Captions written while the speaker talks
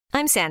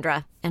I'm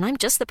Sandra, and I'm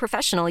just the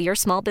professional your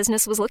small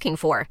business was looking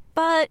for.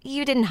 But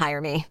you didn't hire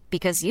me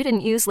because you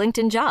didn't use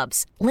LinkedIn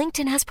Jobs.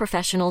 LinkedIn has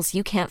professionals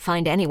you can't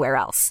find anywhere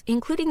else,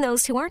 including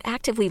those who aren't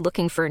actively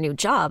looking for a new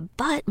job,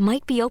 but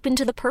might be open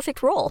to the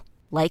perfect role,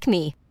 like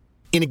me.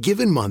 In a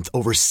given month,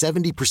 over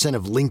 70%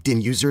 of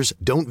LinkedIn users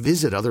don't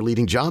visit other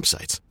leading job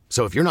sites.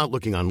 So if you're not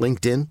looking on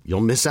LinkedIn,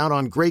 you'll miss out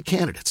on great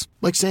candidates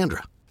like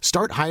Sandra.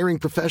 Start hiring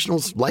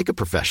professionals like a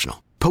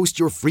professional. Post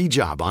your free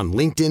job on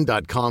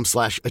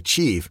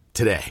linkedin.com/achieve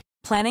today.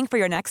 Planning for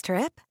your next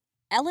trip?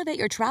 Elevate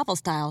your travel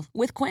style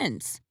with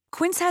Quince.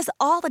 Quince has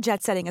all the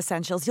jet-setting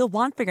essentials you'll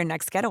want for your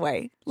next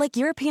getaway, like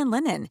European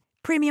linen,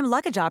 premium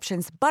luggage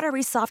options,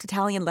 buttery soft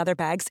Italian leather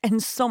bags,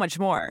 and so much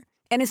more.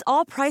 And is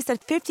all priced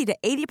at 50 to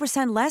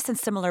 80% less than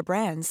similar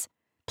brands.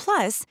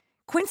 Plus,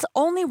 Quince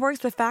only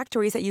works with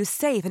factories that use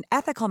safe and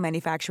ethical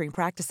manufacturing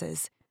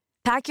practices.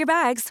 Pack your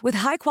bags with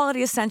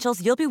high-quality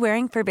essentials you'll be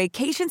wearing for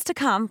vacations to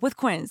come with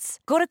Quince.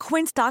 Go to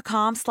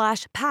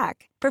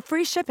quince.com/pack for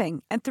free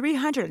shipping and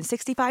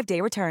 365-day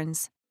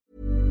returns.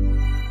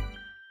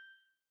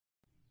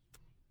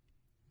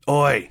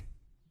 Oi!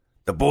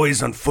 The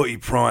boys on Footy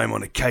Prime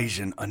on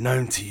occasion are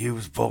known to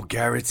use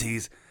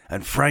vulgarities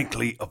and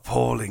frankly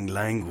appalling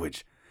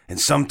language, and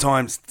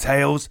sometimes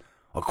tales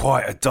are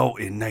quite adult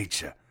in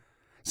nature.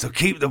 So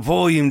keep the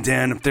volume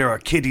down if there are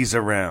kiddies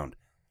around.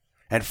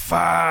 And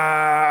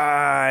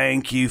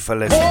thank you for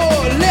listening.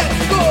 Oh, let's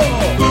go!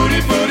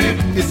 Booty, booty,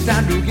 it's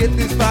time to get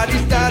this party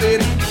started.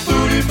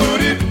 Booty,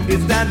 booty,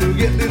 it's time to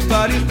get this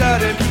party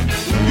started.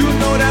 You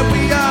know that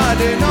we are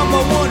the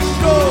 #1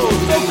 show.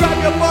 So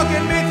grab your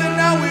fucking mitts and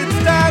now it's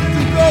time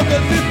to go.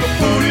 Cause it's the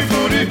booty,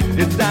 booty,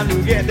 it's time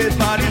to get this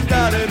party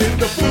started. It's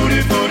the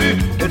booty, booty,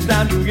 it's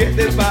time to get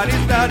this party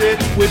started.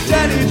 With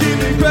Danny,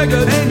 Jimmy,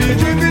 Gregor, and the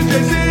Jimmy,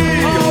 JC.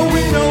 All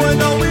we know and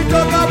all we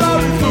talk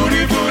about is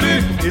booty, booty.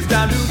 It's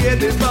time to get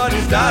this party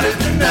started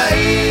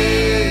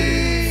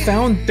tonight.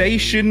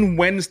 Foundation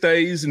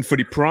Wednesdays in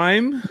Footy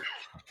Prime.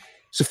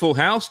 It's a full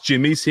house.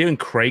 Jimmy's here and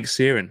Craig's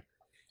here and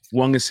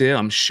Wong is here.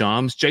 I'm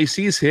Shams.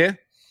 JC is here,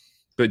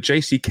 but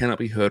JC cannot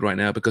be heard right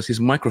now because his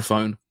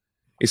microphone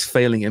is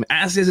failing him,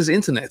 as is his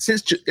internet.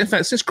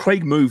 Since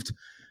Craig moved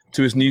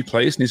to his new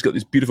place and he's got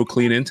this beautiful,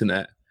 clean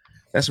internet,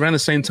 that's around the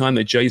same time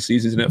that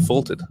JC's internet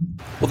faltered.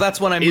 Well, that's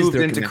when I moved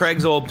into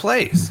Craig's old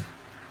place.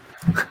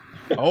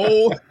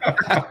 Oh,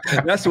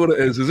 that's what it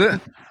is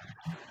it?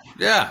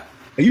 Yeah.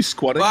 Are you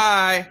squatting?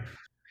 Bye.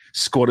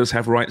 Squatters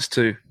have rights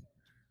too.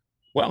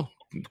 Well,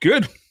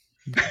 good.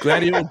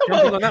 Glad you're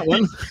jumping on that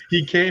one.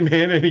 He came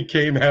in and he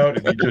came out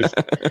and he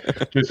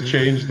just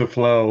changed the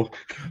flow. All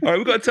right,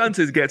 we've got tons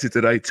to get to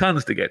today,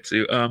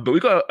 but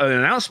we've got an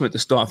announcement to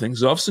start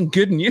things off. Some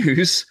good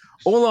news.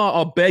 All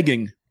are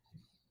begging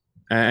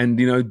and,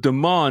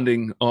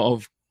 demanding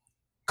of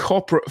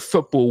corporate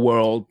football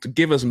world to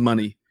give us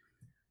money.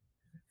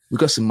 We've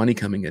got some money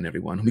coming in,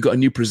 everyone. We've got a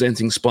new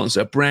presenting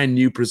sponsor, a brand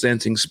new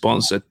presenting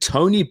sponsor.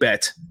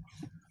 Tonybet.ca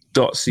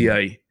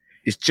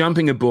is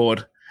jumping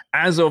aboard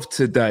as of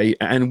today,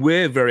 and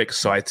we're very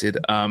excited.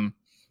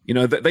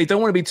 They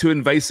don't want to be too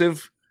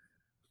invasive.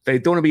 They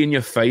don't want to be in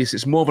your face.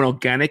 It's more of an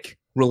organic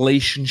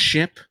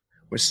relationship,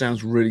 which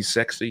sounds really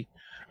sexy.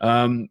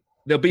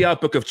 They'll be our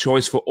book of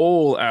choice for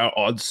all our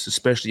odds,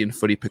 especially in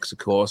footy picks, of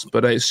course.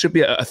 But it should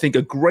be, I think,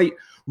 a great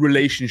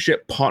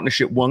relationship,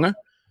 partnership, Wonger.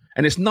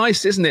 And it's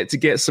nice, isn't it, to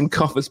get some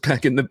coffers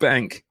back in the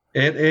bank?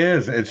 It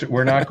is.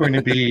 We're not going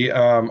to be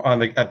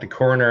at the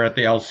corner at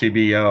the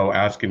LCBO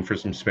asking for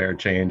some spare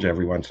change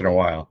every once in a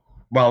while.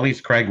 Well, at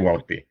least Craig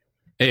won't be.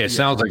 Hey, it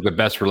sounds like the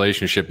best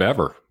relationship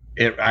ever.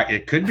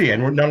 It could be.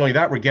 And not only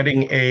that, we're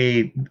getting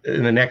in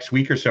the next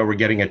week or so, we're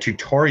getting a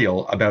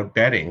tutorial about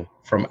betting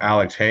from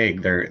Alex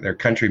Haig, their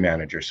country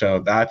manager. So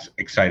that's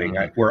exciting.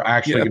 We're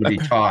actually going to be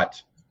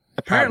taught.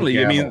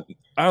 Apparently,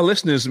 our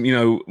listeners,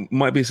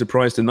 might be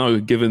surprised to know,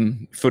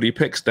 given footy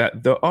picks,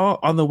 that there are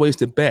other ways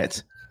to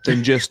bet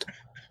than just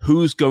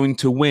who's going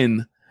to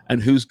win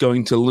and who's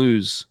going to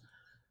lose.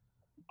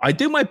 I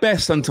do my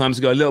best sometimes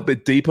to go a little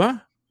bit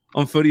deeper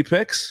on footy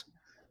picks,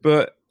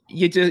 but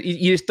you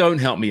just don't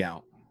help me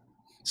out.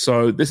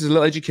 So this is a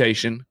little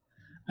education,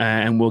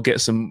 and we'll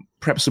get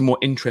perhaps some more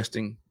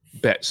interesting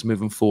bets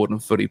moving forward on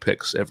footy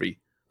picks every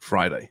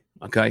Friday.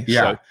 Okay.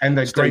 Yeah, so and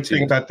the great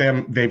thing about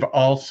them, they're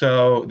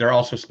also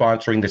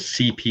sponsoring the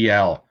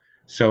CPL.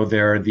 So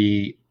they're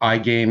the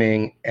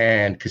iGaming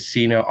and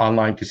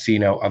online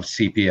casino of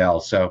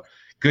CPL. So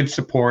good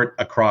support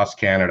across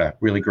Canada.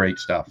 Really great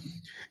stuff.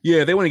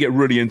 Yeah, they want to get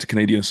really into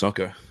Canadian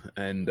soccer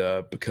and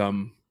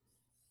become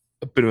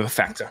a bit of a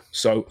factor.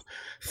 So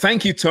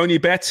thank you,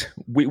 Tonybet.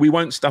 We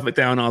won't stuff it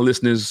down our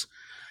listeners'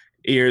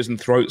 ears and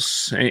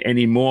throats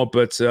anymore,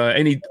 but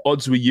any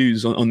odds we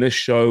use on this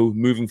show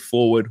moving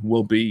forward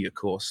will be, of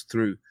course,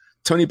 through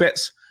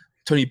Tonybet.ca.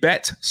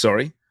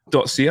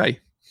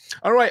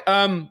 All right.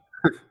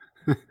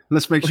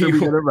 Let's make sure we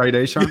get it right,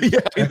 eh, Sean? Yeah,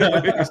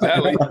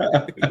 exactly.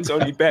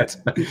 Tonybet.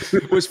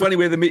 It was funny.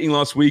 We had the meeting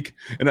last week,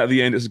 and at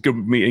the end, it's a good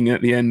meeting.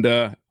 At the end,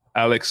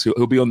 Alex,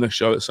 who'll be on the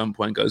show at some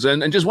point, goes,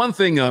 and just one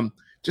thing,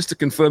 just to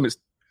confirm, it's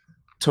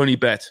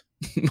Tonybet,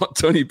 not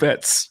Tony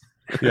Bets.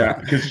 Yeah,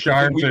 because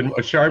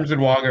Sharms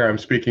and Wong, I'm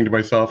speaking to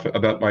myself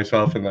about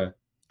myself in the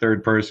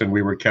third person.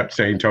 We were kept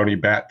saying Tony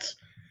bets.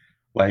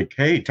 Like,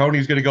 hey,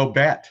 Tony's going to go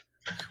bet.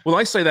 Well,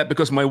 I say that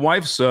because my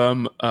wife's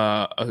a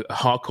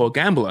hardcore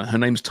gambler. Her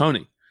name's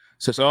Tony.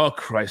 Says, oh,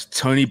 Christ,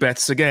 Tony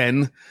bets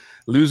again.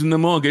 Losing the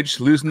mortgage,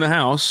 losing the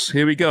house.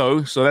 Here we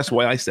go. So that's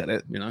why I said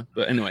it, you know.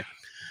 But anyway.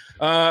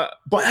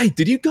 But hey,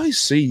 did you guys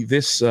see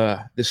this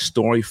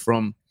story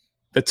from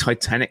the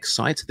Titanic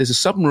site? There's a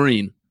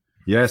submarine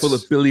full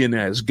of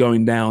billionaires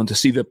going down to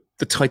see the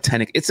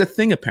Titanic. It's a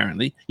thing,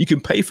 apparently. You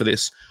can pay for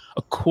this,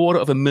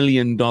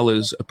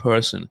 $250,000 a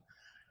person.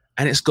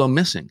 And it's gone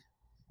missing.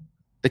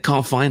 They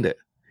can't find it.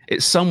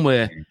 It's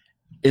somewhere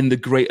in the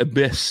great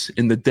abyss,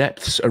 in the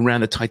depths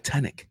around the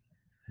Titanic.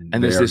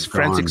 And there's this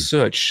frantic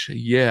search.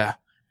 Yeah.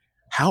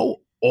 How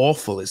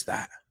awful is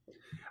that?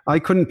 I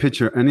couldn't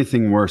picture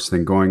anything worse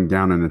than going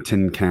down in a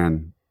tin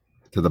can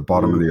to the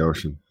bottom of the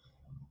ocean.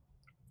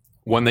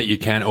 One that you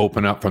can't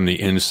open up from the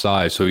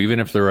inside. So even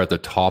if they're at the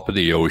top of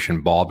the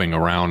ocean bobbing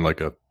around like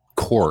a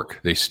cork,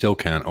 they still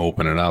can't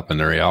open it up and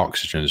their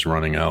oxygen is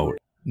running out.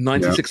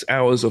 96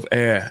 hours of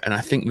air. And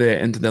I think they're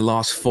into their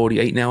last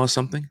 48 now or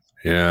something.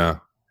 Yeah.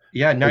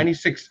 Yeah,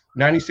 96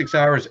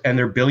 hours, and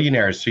they're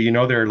billionaires. So, you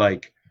know, they're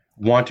like,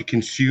 want to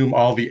consume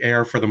all the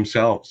air for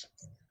themselves.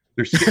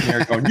 They're sitting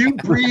there going, you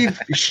breathe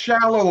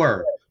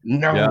shallower.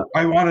 No, yeah.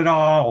 I want it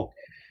all.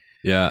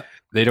 Yeah.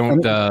 They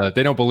don't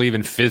believe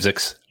in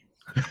physics.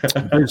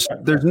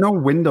 There's no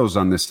windows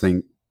on this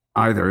thing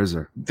either, is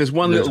there? There's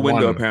one little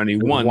window, apparently.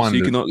 One, so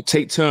you can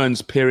take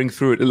turns peering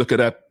through it to look at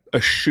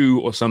a shoe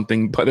or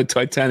something by the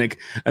Titanic,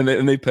 and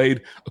they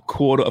paid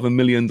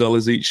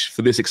 $250,000 each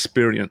for this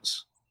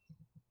experience.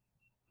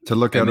 To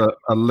look at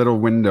a little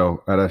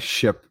window at a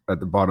ship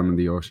at the bottom of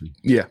the ocean.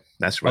 Yeah,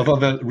 that's right.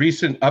 Although the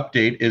recent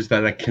update is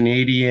that a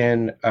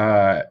Canadian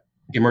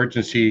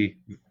emergency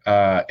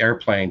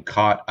airplane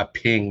caught a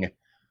ping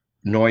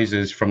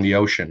noises from the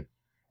ocean.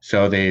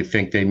 So they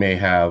think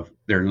they're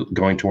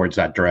going towards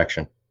that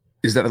direction.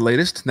 Is that the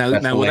latest? Now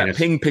will that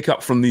ping pick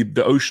up from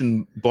the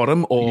ocean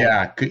bottom? Or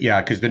Yeah,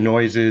 because the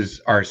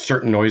noises are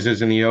certain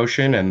noises in the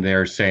ocean, and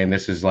they're saying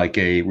this is like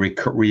a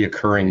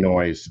reoccurring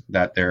noise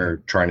that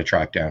they're trying to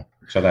track down.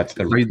 So that's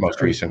the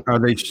most recent. Are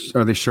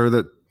they sure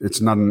that it's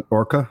not an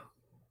orca?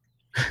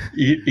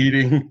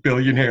 Eating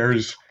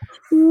billionaires.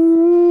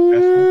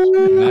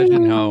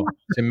 Imagine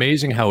it's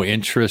amazing how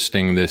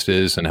interesting this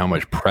is and how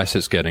much press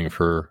it's getting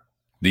for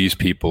these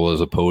people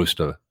as opposed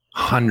to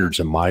hundreds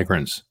of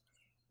migrants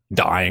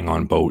dying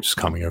on boats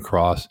coming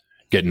across,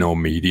 get no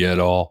media at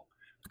all.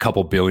 A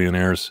couple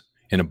billionaires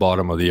in the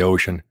bottom of the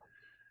ocean.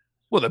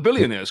 Well, they're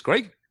billionaires,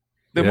 Greg.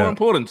 They're more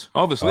important,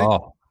 obviously.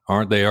 Oh,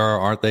 aren't they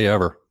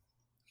ever?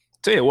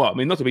 Tell you what, I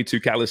mean, not to be too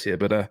callous here,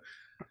 but a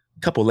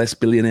couple less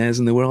billionaires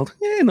in the world,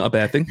 not a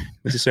bad thing,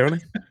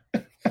 necessarily.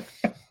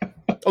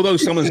 Although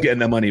someone's getting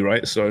their money,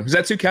 right? So is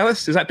that too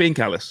callous? Is that being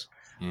callous?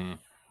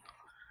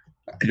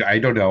 I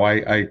don't know.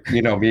 I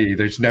you know me,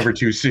 there's never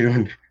too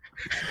soon.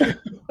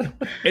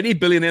 Any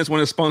billionaires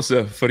want to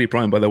sponsor Footy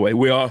Prime, by the way,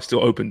 we are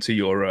still open to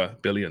your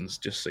billions,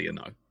 just so you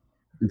know.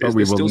 But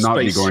we will not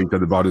be going to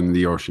the bottom of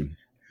the ocean.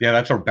 Yeah,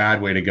 that's a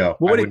bad way to go.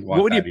 I wouldn't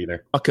want that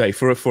either. Okay,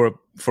 for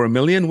 $1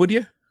 million, would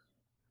you?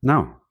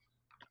 No.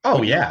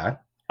 Oh, yeah.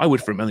 I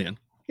would for $1 million.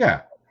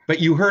 Yeah. But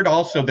you heard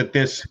also that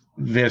this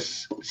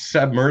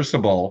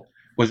submersible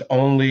was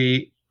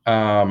only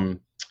the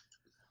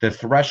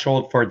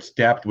threshold for its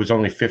depth was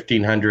only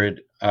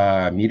 1,500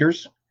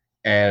 meters,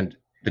 and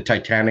the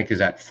Titanic is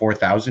at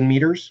 4,000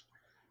 meters.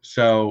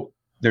 So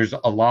there's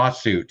a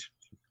lawsuit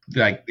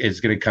that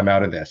is going to come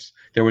out of this.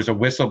 There was a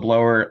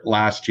whistleblower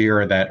last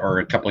year or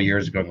a couple of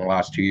years ago in the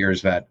last 2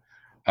 years that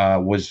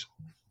was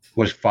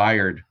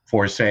fired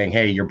for saying,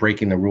 hey, you're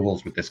breaking the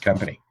rules with this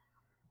company.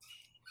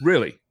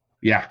 Really?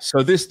 Yeah.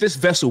 So this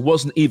vessel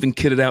wasn't even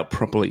kitted out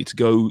properly to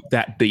go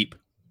that deep?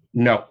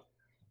 No.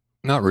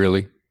 Not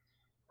really.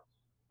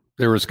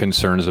 There was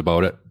concerns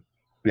about it.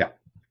 Yeah.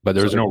 But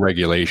there was no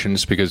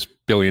regulations because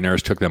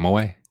billionaires took them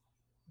away.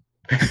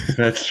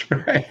 That's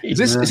right. Is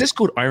this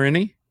called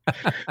irony?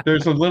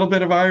 There's a little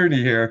bit of irony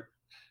here.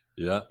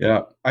 Yeah.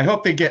 Yeah. I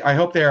hope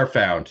they are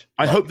found.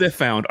 I hope they're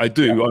found. I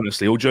do,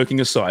 honestly, all joking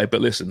aside.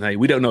 But listen, hey,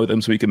 we don't know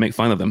them, so we can make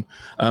fun of them.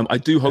 I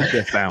do hope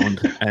they're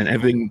found and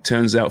everything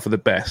turns out for the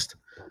best.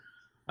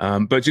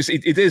 But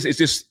it's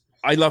just,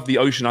 I love the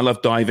ocean. I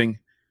love diving.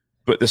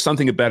 But there's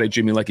something about it,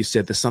 Jimmy, like you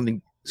said, there's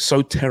something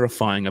so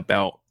terrifying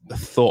about the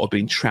thought of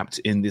being trapped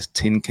in this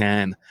tin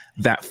can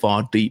that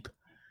far deep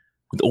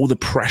with all the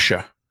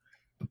pressure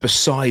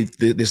beside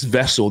this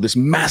vessel, this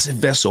massive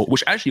vessel,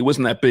 which actually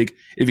wasn't that big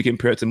if you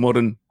compare it to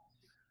modern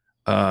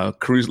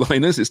cruise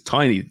liners. It's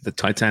tiny, the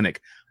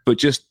Titanic, but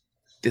just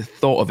the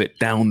thought of it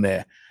down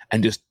there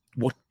and just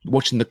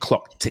watching the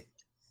clock tick,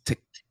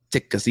 tick,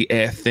 tick as the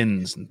air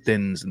thins and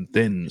thins and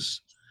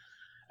thins.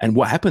 And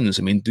what happens?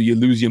 I mean, do you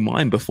lose your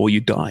mind before you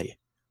die?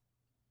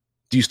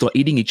 Do you start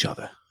eating each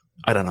other?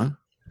 I don't know.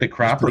 The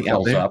crapper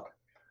fills up.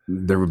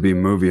 There would be a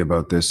movie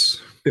about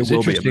this. It's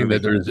interesting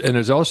that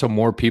there's also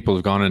more people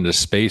who've gone into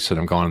space than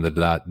have gone into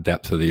that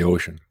depth of the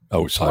ocean.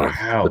 outside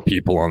of the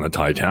people on the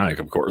Titanic,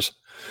 of course.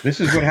 This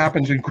is what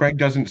happens when Craig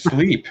doesn't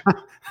sleep.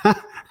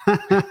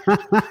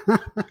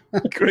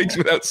 Craig's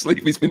without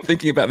sleep. He's been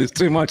thinking about this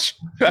too much.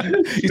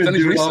 He's done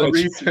his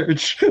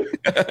research.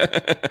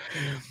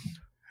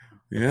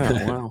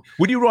 Yeah, wow.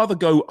 Would you rather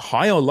go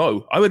high or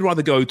low? I would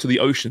rather go to the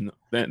ocean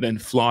than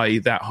fly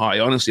that high.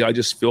 Honestly, I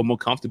just feel more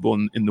comfortable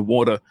in the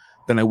water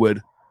than I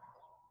would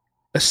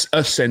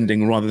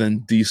ascending rather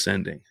than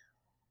descending.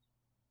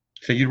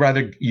 So you'd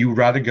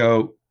rather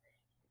go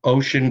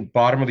ocean,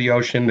 bottom of the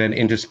ocean, than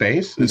into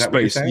space? Is that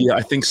what you're saying? Yeah,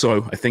 I think so.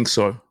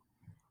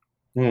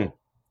 Hmm.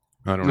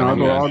 I don't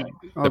know.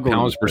 The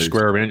pounds per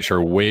square inch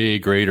are way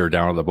greater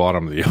down at the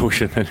bottom of the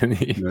ocean than in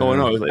the. Oh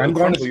no! I'm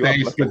going to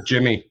space with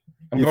Jimmy.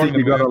 You think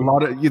you got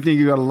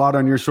a lot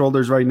on your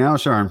shoulders right now,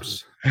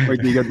 Sharms?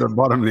 Wait till you get to the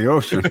bottom of the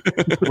ocean.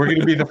 We're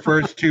going to be the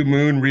first two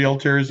moon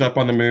realtors up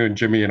on the moon,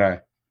 Jimmy and I.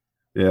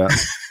 Yeah.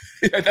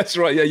 Yeah, that's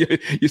right. Yeah,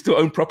 you still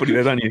own property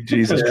there, don't you?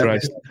 Jesus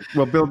Christ.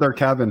 We'll build our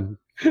cabin.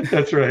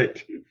 That's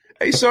right.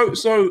 Hey, so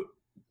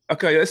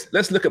okay,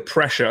 let's look at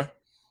pressure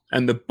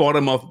and the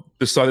bottom of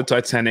the side of the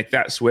Titanic.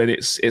 That's when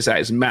it's at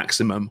its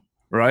maximum,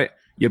 right?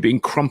 You're being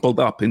crumpled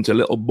up into a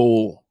little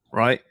ball,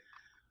 right?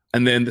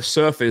 And then the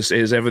surface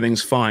is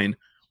everything's fine.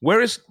 Where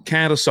is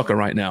Canada Soccer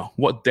right now?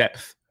 What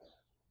depth?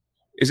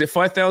 Is it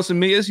 5,000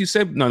 meters? You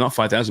said no, not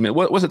 5,000 meters.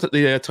 What was it?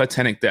 The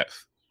Titanic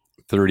depth?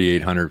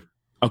 3,800.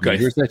 Okay,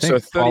 meters, I think. So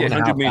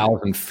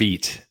 3,800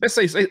 feet. Let's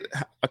say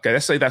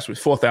that's with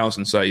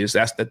 4,000. So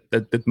that's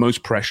the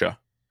most pressure,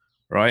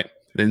 right?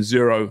 Then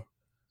 0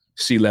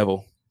 sea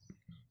level.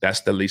 That's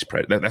the least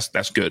pressure.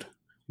 That's good.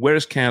 Where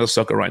is Canada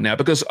Soccer right now?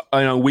 Because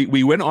I know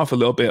we went off a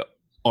little bit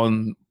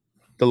on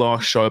the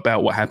last show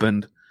about what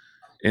happened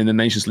in the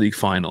Nations League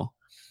final,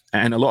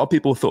 and a lot of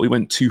people thought we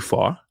went too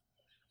far.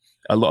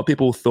 A lot of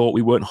people thought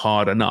we weren't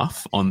hard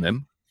enough on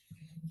them.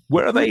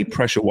 Where are they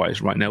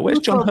pressure-wise right now? Where's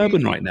John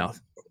Herban right now?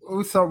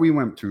 Who thought we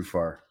went too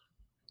far?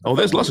 Oh,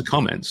 there's lots of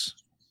comments.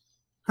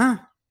 Huh?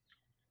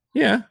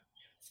 Yeah.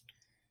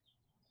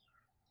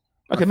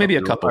 Okay, maybe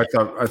a couple.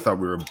 I thought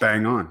we were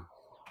bang on.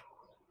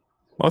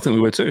 Well, I think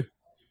we were too.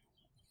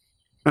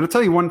 And I'll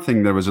tell you one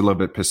thing that I was a little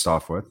bit pissed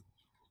off with.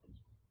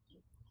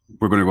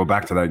 We're going to go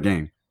back to that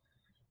game.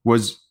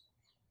 Was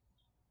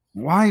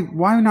why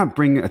not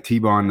bring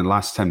Atiba on in the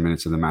last 10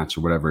 minutes of the match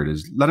or whatever it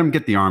is? Let him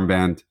get the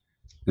armband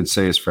and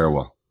say his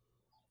farewell.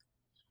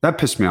 That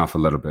pissed me off a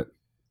little bit.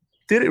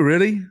 Did it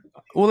really?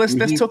 Well, let's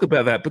talk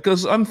about that,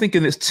 because I'm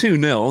thinking it's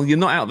 2-0. You're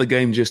not out of the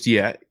game just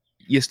yet.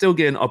 You're still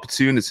getting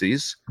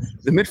opportunities.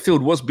 The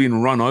midfield was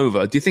being run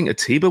over. Do you think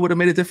Atiba would have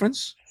made a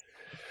difference?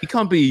 You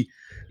can't be,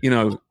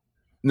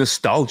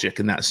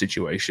 nostalgic in that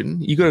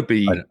situation. You got to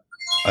be.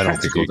 I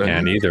don't think you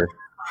can either.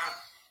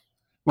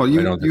 Well,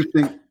 you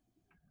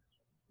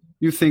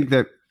think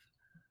that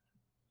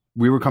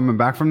we were coming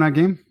back from that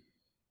game?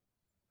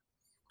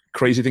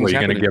 Crazy things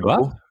happening. You're going to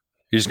give up?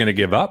 You're just going to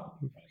give up?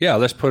 Yeah,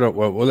 let's put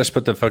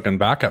the fucking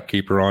backup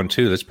keeper on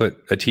too. Let's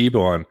put Atiba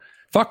on.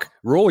 Fuck,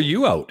 roll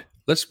you out.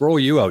 Let's roll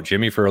you out,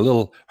 Jimmy, for a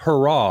little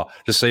hurrah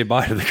to say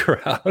bye to the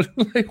crowd.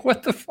 Like,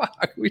 what the fuck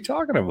are we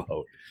talking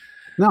about?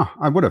 No,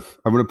 I would have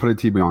put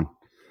Atiba on.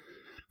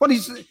 But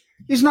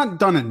he's not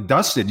done and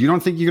dusted. You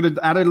don't think you could have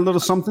added a little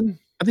something?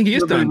 I think he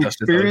is done and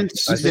dusted.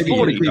 Experience.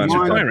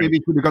 Maybe he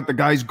could have got the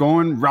guys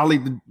going,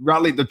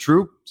 rallied the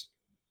troops.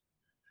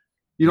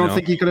 You don't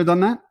think he could have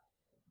done that?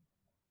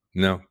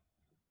 No.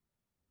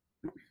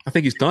 I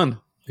think he's done.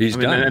 He's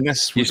done. And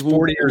he's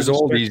 40 years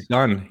old. He's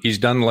done. He's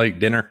done like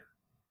dinner.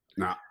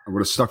 Nah, I would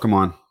have stuck him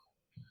on.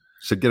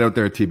 Said, get out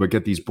there, Atiba.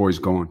 Get these boys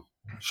going.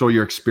 Show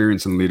your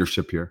experience and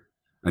leadership here.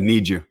 I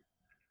need you.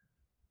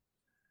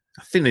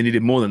 I think they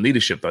needed more than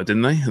leadership, though,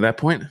 didn't they, at that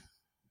point?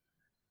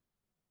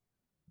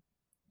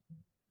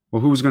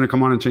 Well, who was going to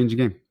come on and change the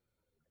game?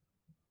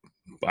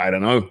 I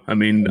don't know. I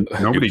mean,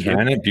 nobody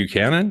can.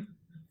 Buchanan?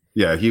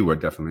 Yeah, he would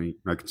definitely.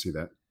 I could see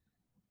that.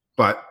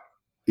 But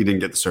he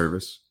didn't get the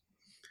service.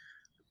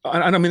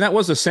 And I mean, that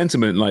was a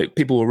sentiment. Like,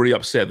 people were really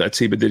upset that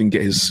Atiba didn't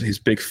get his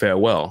big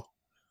farewell.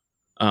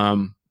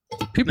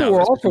 People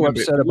were also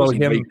upset about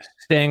him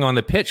staying on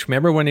the pitch.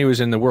 Remember when he was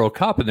in the World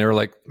Cup and they were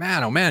like,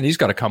 man, oh man, he's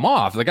got to come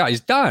off. The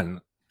guy's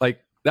done. Like,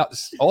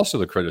 that's also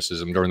the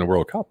criticism during the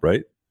World Cup,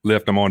 right?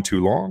 Left him on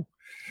too long.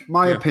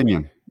 My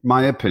opinion.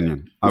 Well,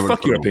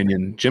 fuck your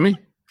opinion, Jimmy.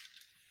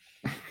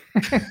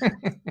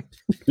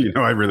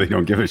 I really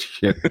don't give a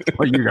shit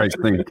what you guys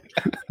think.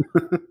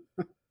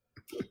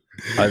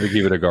 I think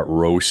he would have got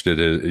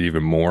roasted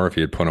even more if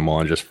he had put him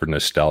on just for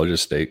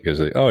nostalgia's sake, because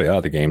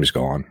the game's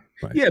gone.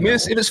 Like, yeah, I mean,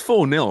 if it's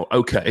 4-0,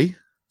 okay.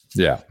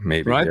 Yeah,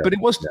 maybe. Right, yeah. but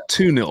it was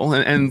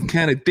 2-0, and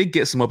Canada did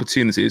get some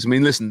opportunities. I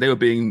mean, listen, they were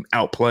being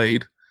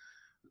outplayed.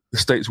 The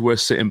States were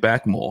sitting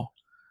back more.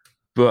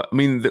 But, I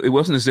mean, it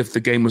wasn't as if the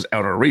game was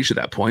out of reach at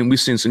that point. We've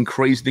seen some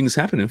crazy things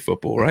happen in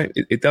football, right?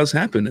 It does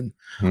happen,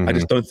 and I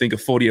just don't think a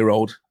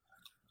 40-year-old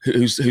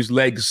whose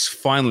legs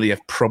finally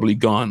have probably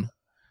gone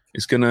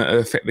is going to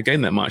affect the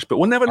game that much. But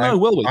we'll never know,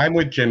 will we? I'm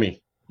with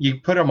Jimmy.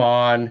 You put him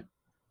on.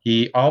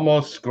 He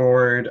almost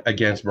scored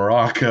against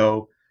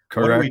Morocco.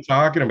 Correct. What are we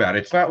talking about?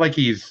 It's not like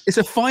he's... It's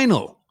a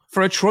final.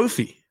 for a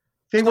trophy.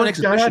 They weren't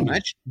done.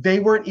 Match. They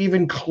weren't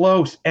even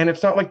close. And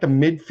it's not like the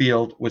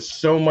midfield was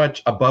so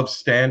much above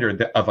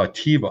standard of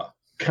Atiba.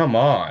 Come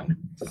on.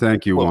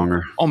 Thank you,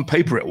 Wonger. On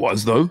paper it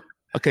was, though.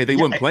 Okay, they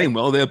weren't playing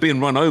well. They were being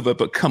run over,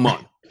 but come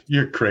on.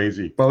 You're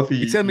crazy. Both of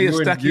you. You tell me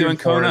Eustáquio and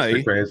Kone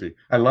are crazy.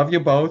 I love you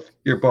both.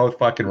 You're both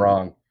fucking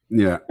wrong.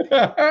 Yeah.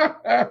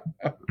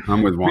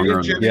 I'm with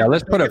Wonger. Yeah,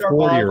 let's put a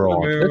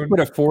 40-year-old. Let's put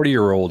a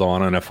 40-year-old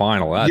on in a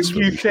final. That's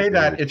you say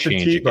that it's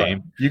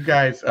Atiba. You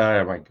guys,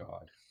 oh my God.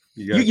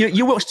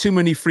 You watch too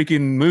many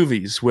freaking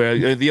movies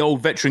where the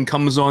old veteran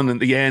comes on at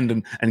the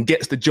end and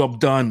gets the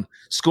job done,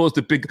 scores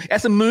the big.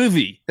 That's a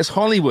movie. That's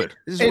Hollywood.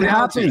 It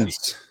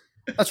happens.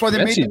 That's why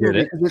they made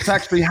it. It's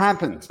actually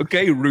happened.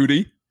 Okay,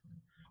 Rudy.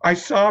 I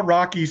saw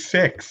Rocky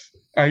 6.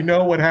 I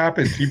know what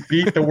happens. He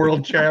beat the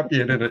world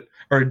champion in it,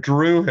 or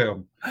drew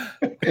him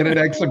in an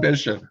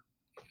exhibition.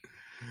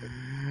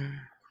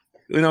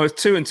 You know,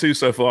 it's 2-2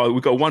 so far.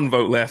 We've got one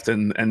vote left,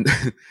 and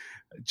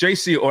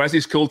JC, or as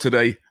he's called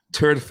today,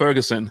 Turd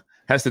Ferguson,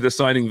 has the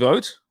deciding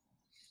vote.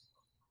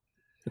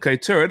 Okay,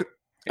 Turd,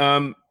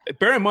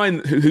 bear in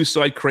mind whose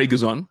side Craig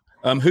is on.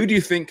 Who do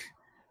you think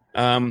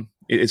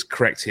is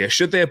correct here?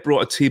 Should they have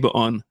brought Atiba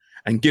on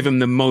and give him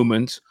the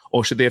moment,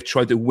 or should they have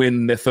tried to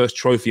win their first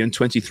trophy in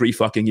 23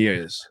 fucking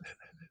years?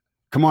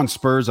 Come on,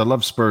 Spurs. I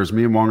love Spurs.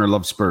 Me and Wonger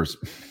love Spurs.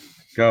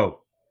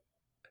 Go.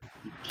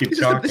 Keep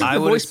talking. I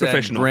would have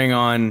said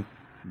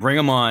bring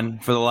him on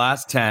for the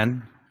last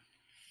 10.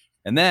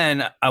 And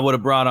then I would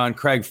have brought on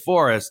Craig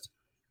Forrest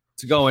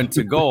to go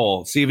into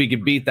goal, see if he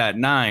could beat that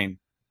 9.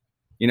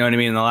 You know what I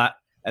mean?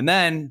 And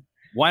then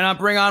why not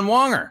bring on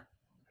Wonger?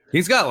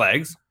 He's got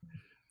legs.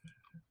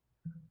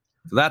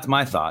 So that's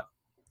my thought.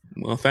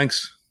 Well,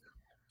 thanks.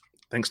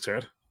 Thanks,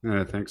 Turd.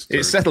 Thanks, Turd.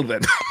 It's settled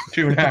then.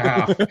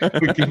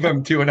 2.5. We give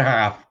him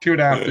 2.5.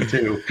 2.5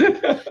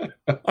 to 2.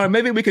 All right,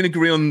 maybe we can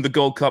agree on the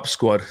Gold Cup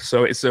squad.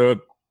 So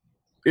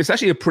it's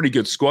actually a pretty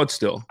good squad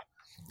still.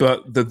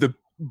 But the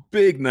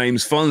big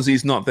names,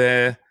 Fonzie's not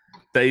there,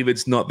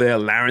 David's not there,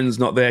 Laren's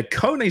not there,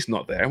 Kone's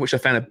not there, which I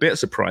found a bit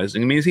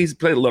surprising. I mean, he's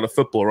played a lot of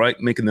football, right?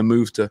 Making the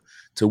move to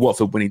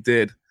Watford when he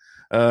did.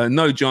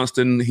 No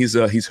Johnston, he's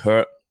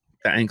hurt.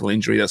 That ankle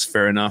injury, that's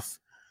fair enough.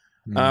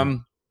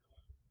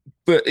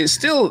 But it's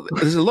still,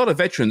 there's a lot of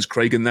veterans,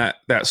 Craig, in that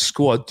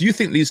squad. Do you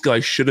think these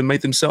guys should have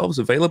made themselves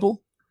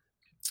available?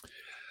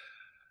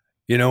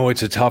 You know,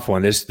 it's a tough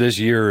one. This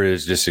year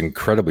is just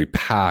incredibly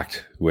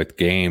packed with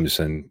games,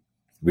 and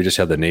we just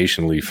had the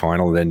Nation League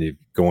final. Then you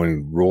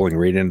rolling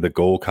right into the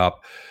Gold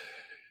Cup,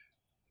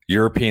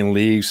 European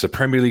leagues. The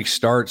Premier League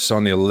starts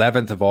on the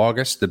 11th of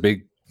August. The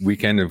big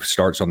weekend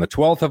starts on the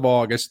 12th of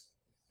August.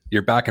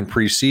 You're back in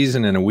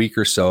preseason in a week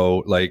or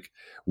so. Like,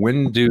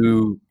 when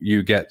do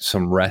you get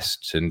some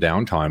rest and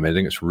downtime? I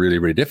think it's really,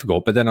 really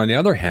difficult. But then on the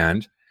other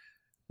hand,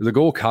 the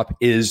Gold Cup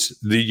is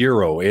the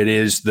Euro.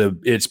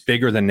 It's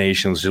bigger than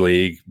Nations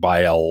League by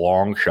a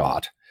long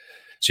shot.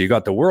 So you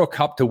got the World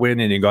Cup to win,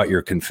 and you got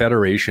your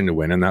Confederation to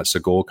win, and that's the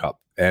Gold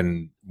Cup.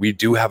 And we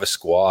do have a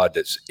squad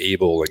that's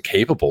able and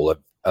capable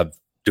of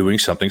doing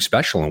something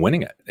special and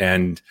winning it,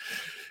 and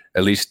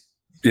at least,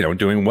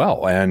 doing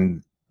well.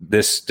 And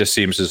this just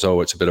seems as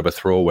though it's a bit of a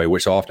throwaway,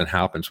 which often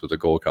happens with the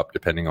Gold Cup,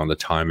 depending on the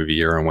time of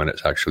year and when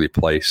it's actually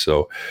placed.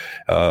 So,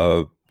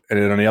 and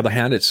then on the other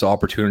hand, it's an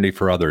opportunity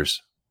for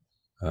others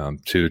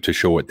to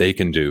show what they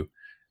can do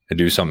and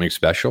do something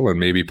special and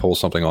maybe pull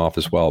something off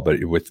as well.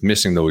 But with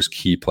missing those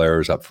key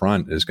players up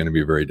front is going to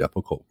be very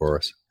difficult for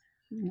us.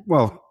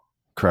 Well,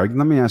 Craig,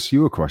 let me ask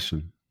you a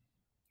question.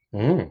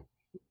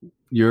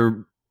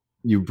 You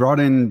brought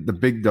in the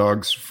big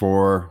dogs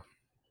for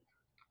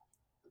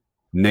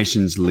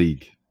Nations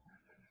League,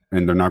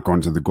 and they're not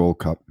going to the Gold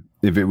Cup.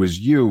 If it was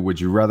you, would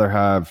you rather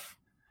have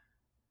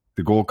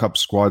the Gold Cup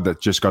squad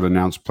that just got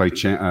announced play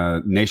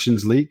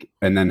Nations League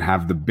and then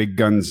have the big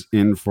guns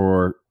in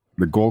for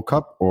the Gold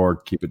Cup, or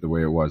keep it the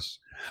way it was?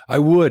 I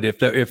would, if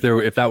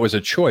that was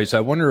a choice. I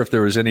wonder if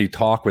there was any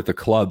talk with the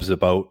clubs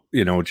about,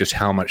 just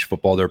how much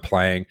football they're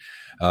playing,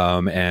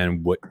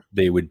 and what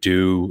they would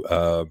do.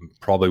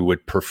 Probably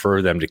would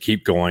prefer them to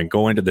keep going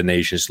to the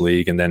Nations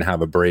League and then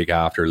have a break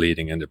after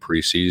leading into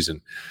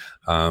preseason.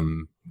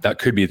 That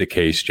could be the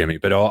case, Jimmy.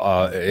 But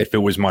if it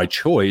was my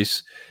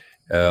choice,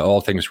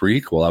 all things were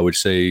equal, I would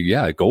say,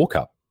 Gold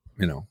Cup.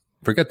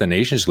 Forget the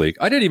Nations League.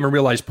 I didn't even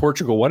realize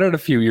Portugal won it a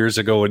few years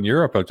ago in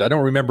Europe. I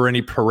don't remember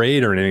any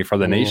parade or anything for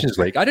the Nations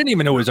League. I didn't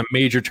even know it was a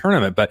major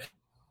tournament. But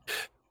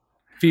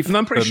FIFA, and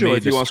I'm pretty sure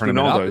if you ask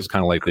Ronaldo, it's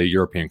kind of like the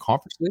European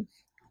Conference League.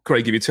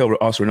 Craig, if you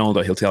ask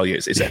Ronaldo, he'll tell you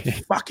it's a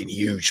fucking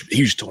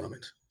huge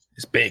tournament.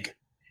 It's big.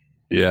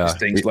 Yeah,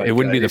 it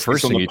wouldn't be the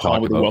first thing you talk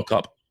about. With the World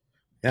Cup.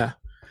 Yeah.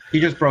 He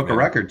just broke a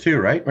record too,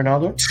 right,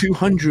 Ronaldo?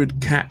 200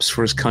 caps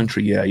for his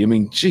country. Yeah, I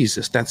mean,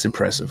 Jesus, that's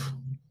impressive.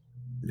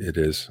 It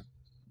is.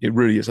 It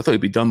really is. I thought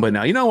he'd be done by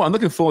now. You know what? I'm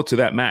looking forward to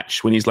that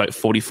match when he's like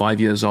 45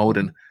 years old,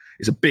 and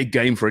it's a big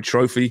game for a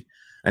trophy,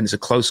 and it's a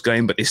close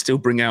game, but they still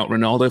bring out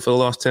Ronaldo for the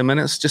last 10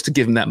 minutes just to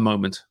give him that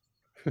moment.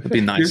 It'd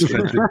be nice.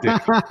 You're such a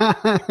dick.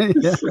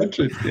 You're such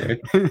a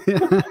dick.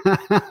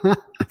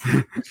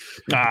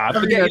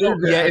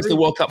 It's the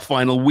World Cup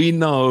final. We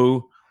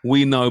know,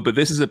 but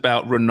this is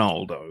about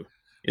Ronaldo.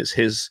 It's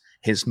his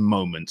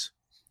moment,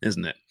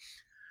 isn't it?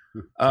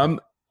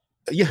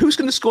 Who's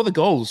going to score the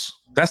goals?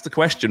 That's the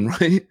question,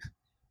 right?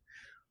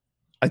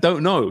 I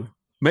don't know.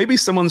 Maybe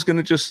someone's going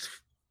to just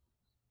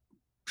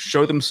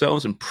show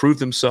themselves and prove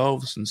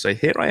themselves and say,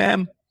 here I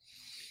am.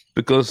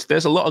 Because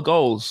there's a lot of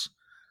goals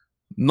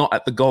not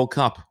at the Gold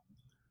Cup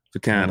for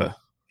Canada.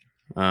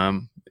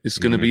 It's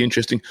going to be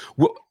interesting.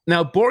 Well,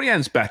 now,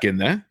 Borjan's back in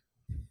there.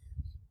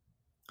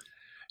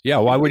 Yeah,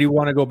 why would he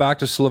want to go back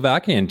to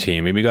Slovakian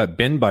team? I mean, he got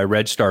binned by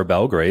Red Star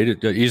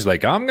Belgrade. He's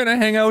like, I'm going to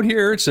hang out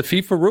here. It's a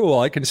FIFA rule.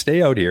 I can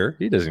stay out here.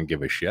 He doesn't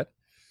give a shit.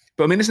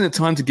 But, I mean, isn't it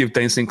time to give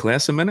Dane Sinclair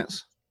some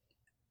minutes?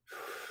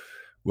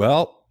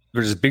 Well,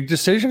 there's big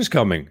decisions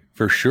coming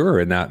for sure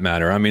in that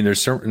matter. I mean, there's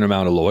a certain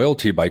amount of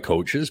loyalty by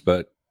coaches,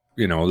 but,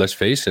 you know, let's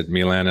face it,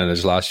 Milan in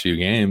his last few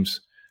games,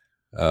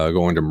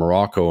 going to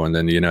Morocco and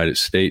then the United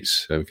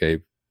States,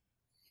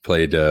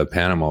 played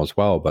Panama as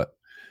well, but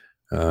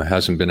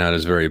hasn't been at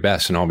his very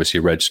best. And obviously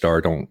Red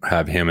Star don't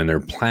have him in their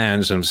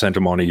plans and sent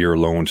him on a year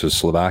loan to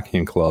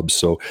Slovakian clubs.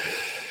 So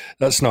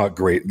that's not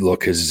great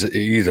look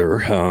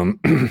either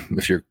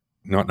if you're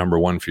not number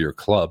one for your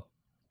club.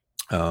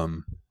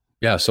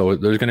 So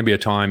there's going to be a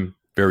time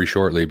very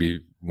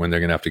shortly when they're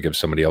going to have to give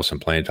somebody else some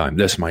playing time.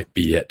 This might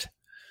be it.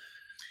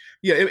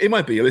 Yeah, it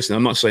might be. Listen,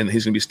 I'm not saying that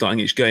he's going to be starting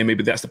each game.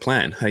 Maybe that's the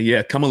plan.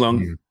 Hey, come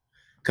along.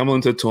 Come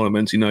along to the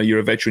tournament. You know, you're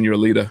a veteran, you're a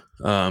leader.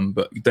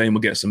 But Dane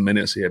will get some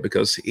minutes here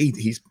because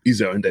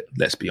he's earned it.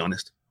 Let's be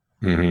honest.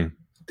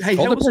 Mm-hmm. Hey,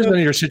 all depends on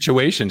your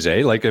situations,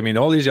 eh? Like, I mean,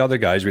 all these other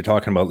guys we're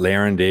talking about,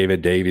 Laren,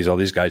 David, Davies, all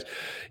these guys,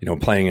 you know,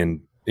 playing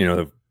in, you know,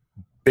 the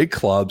big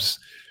clubs,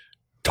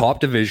 top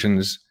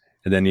divisions,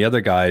 and then the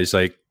other guys,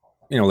 like,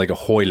 you know, like a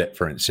Hoylett,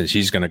 for instance,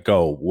 he's going to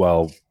go.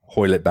 Well,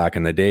 Hoylett back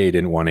in the day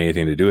didn't want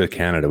anything to do with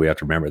Canada. We have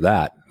to remember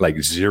that,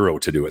 like zero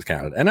to do with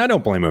Canada, and I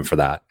don't blame him for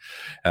that.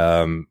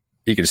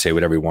 He can say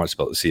whatever he wants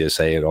about the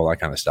CSA and all that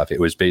kind of stuff. It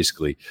was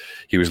basically,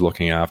 he was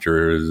looking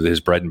after his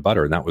bread and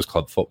butter, and that was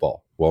club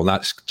football. Well,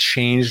 that's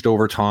changed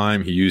over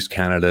time. He used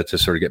Canada to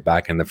sort of get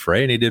back in the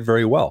fray, and he did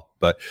very well.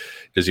 But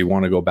does he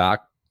want to go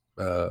back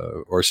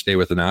or stay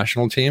with the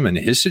national team? In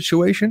his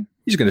situation,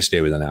 he's going to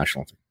stay with the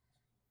national team.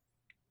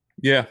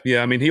 Yeah.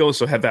 I mean, he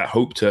also had that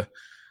hope to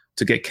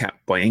get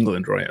capped by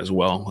England, right, as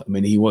well. I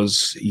mean, he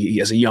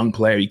as a young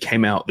player, he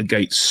came out the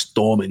gate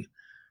storming.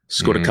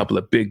 Scored a couple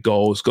of big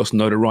goals, got some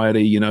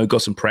notoriety, you know,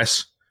 got some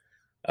press.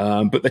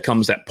 But there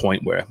comes that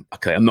point where,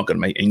 okay, I'm not going to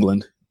make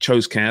England.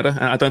 Chose Canada.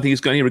 And I don't think he's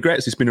got any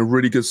regrets. He's been a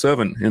really good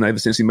servant, you know, ever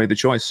since he made the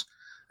choice.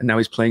 And now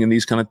he's playing in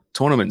these kind of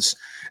tournaments.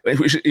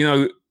 Which, you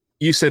know,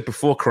 you said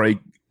before, Craig,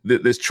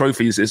 that there's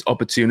trophies, there's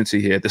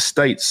opportunity here. The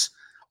States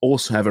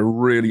also have a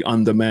really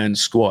undermanned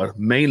squad,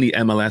 mainly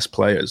MLS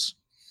players.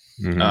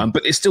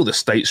 But it's still the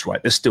States,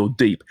 right? They're still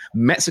deep.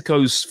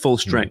 Mexico's full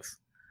strength.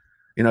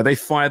 You know, they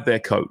fired their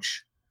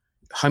coach.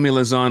 Jaime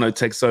Lozano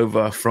takes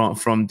over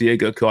from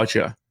Diego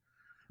Cocha,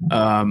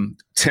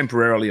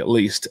 temporarily at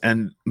least.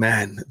 And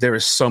man, there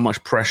is so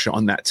much pressure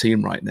on that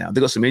team right now. They've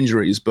got some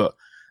injuries, but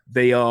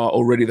they are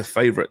already the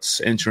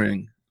favorites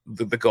entering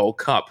the Gold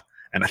Cup.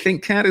 And I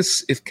think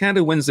if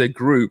Canada wins their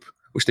group,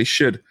 which they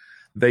should,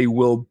 they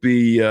will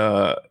be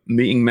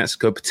meeting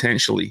Mexico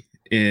potentially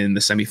in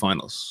the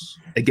semifinals.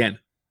 Again,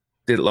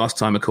 did it last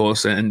time, of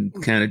course, and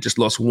Canada just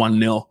lost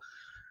 1-0.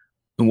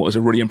 And what was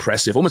a really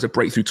impressive, almost a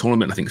breakthrough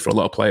tournament, I think, for a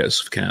lot of players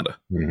for Canada.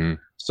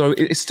 So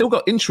it's still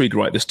got intrigue,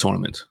 right, this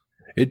tournament?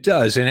 It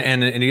does.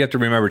 And you have to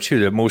remember,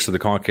 too, that most of the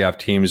CONCACAF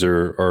teams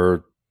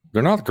they're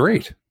not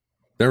great.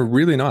 They're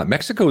really not.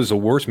 Mexico is the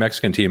worst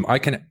Mexican team I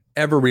can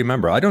ever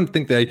remember. I didn't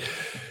think they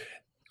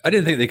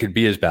could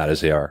be as bad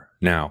as they are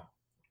now.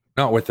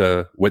 Not with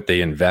what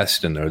they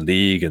invest in their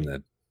league and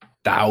the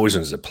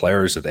thousands of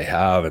players that they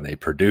have and they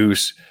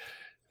produce.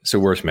 It's the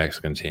worst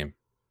Mexican team.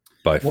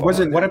 What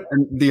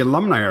the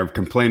alumni are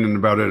complaining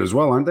about it as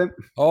well, aren't they?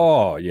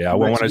 Oh yeah.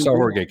 Well, when I saw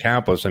Jorge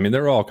Campos, I mean,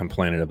 they're all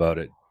complaining about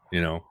it.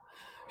 You know,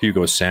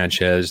 Hugo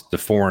Sanchez, the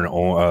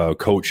foreign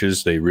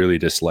coaches, they really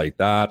dislike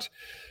that,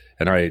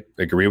 and I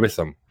agree with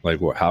them. Like,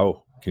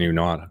 how can you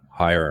not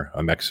hire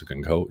a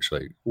Mexican coach?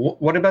 Like,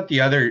 what about the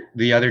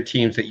other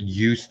teams that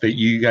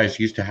you guys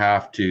used to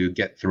have to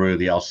get through,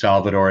 the El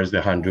Salvadors,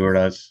 the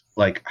Honduras?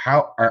 Like,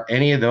 how are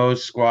any of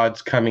those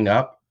squads coming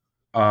up,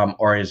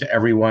 or is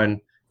everyone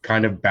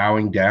kind of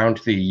bowing down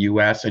to the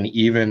U.S. and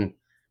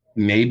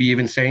maybe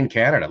even saying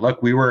Canada?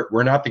 Look,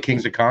 we're not the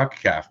kings of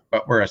CONCACAF,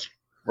 but we're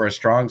a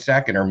strong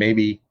second, or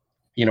maybe,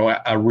 you know,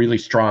 a really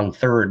strong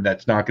third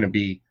that's not going to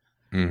be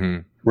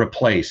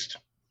replaced.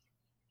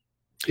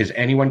 Is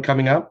anyone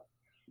coming up?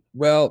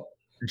 Well,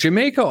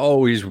 Jamaica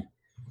always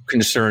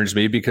concerns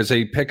me because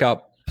they pick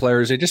up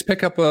players. They just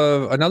pick up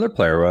another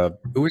player.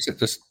 Who is it?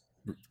 Just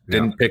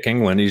didn't pick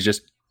England. He's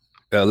just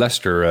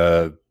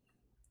Leicester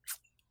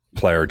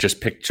player.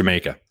 Just picked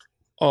Jamaica.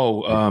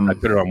 Oh, I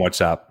put it on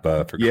WhatsApp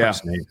for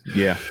Christ's name.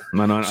 Yeah.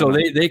 No. So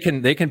they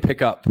can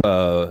pick up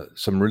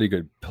some really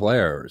good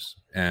players,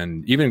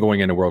 and even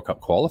going into World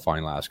Cup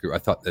qualifying last year, I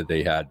thought that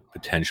they had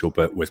potential,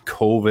 but with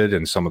COVID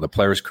and some of the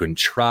players couldn't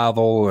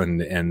travel,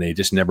 and they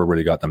just never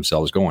really got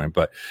themselves going.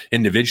 But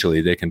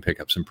individually, they can pick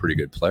up some pretty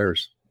good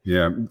players.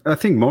 Yeah, I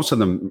think most of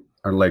them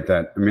are like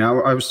that. I mean,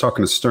 I was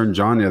talking to Stern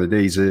John the other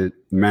day. He's a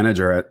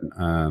manager at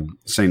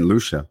St.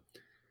 Lucia,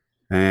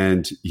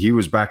 and he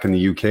was back in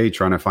the UK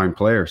trying to find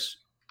players.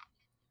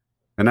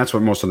 And that's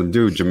what most of them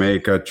do.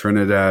 Jamaica,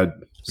 Trinidad,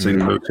 St.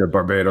 Lucia,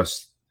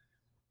 Barbados.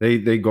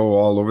 They go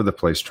all over the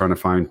place trying to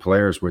find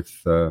players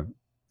with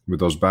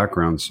those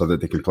backgrounds so that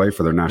they can play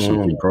for their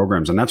national team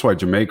programs. And that's why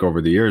Jamaica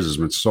over the years has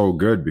been so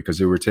good, because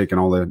they were taking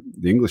all the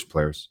English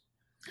players.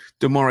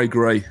 Damari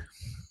Gray.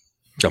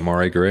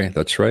 Damari Gray,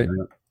 that's right.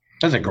 Yeah.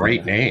 That's a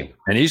great name.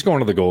 And he's going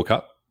to the Gold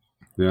Cup.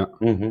 Yeah.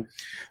 Mm-hmm.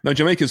 No,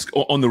 Jamaica's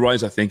on the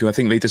rise, I think. I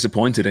think they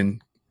disappointed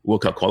in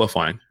World Cup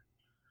qualifying.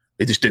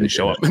 They just didn't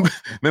show up.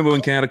 Remember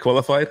when Canada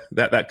qualified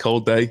that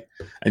cold day,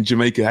 and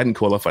Jamaica hadn't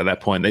qualified at that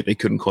point? They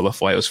couldn't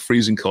qualify. It was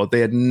freezing cold.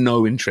 They had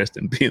no interest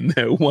in being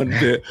there one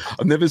bit.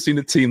 I've never seen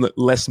a team that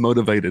less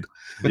motivated.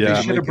 But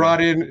they should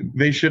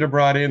have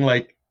brought in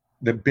like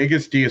the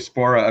biggest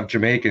diaspora of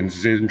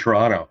Jamaicans in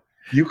Toronto.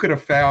 You could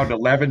have found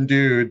 11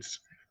 dudes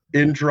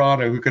in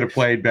Toronto who could have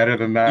played better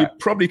than that. You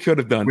probably could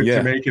have done with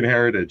Jamaican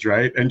heritage,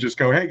 right? And just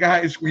go, hey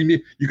guys,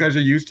 you guys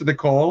are used to the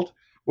cold.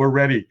 We're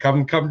ready.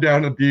 Come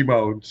down to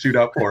BMO and suit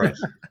up for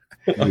us.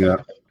 Yeah.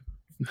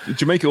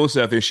 Jamaica also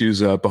have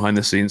issues behind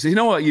the scenes. You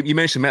know what? You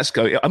mentioned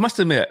Mexico. I must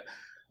admit,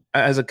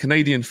 as a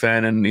Canadian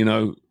fan,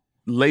 and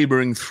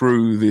laboring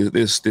through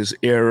this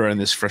era and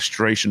this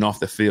frustration off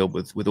the field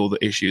with all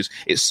the issues,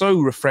 it's so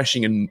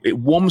refreshing, and it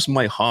warms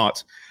my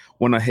heart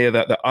when I hear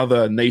that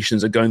other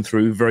nations are going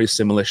through very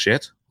similar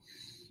shit.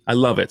 I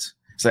love it.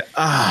 It's like,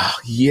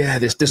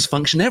 there's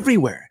dysfunction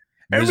everywhere.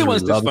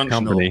 Everyone's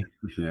dysfunctional.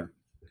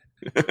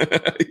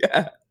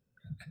 Yeah.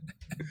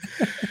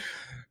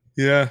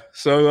 Yeah.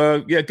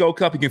 So Gold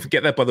Cup, you can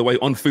forget that, by the way,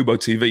 on Fubo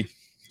TV,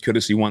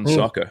 courtesy One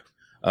Soccer,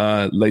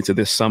 later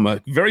this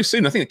summer. Very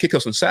soon. I think it kicks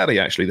off on Saturday,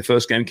 actually. The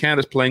first game.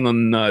 Canada's playing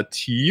on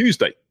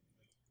Tuesday.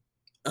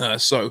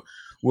 So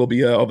we'll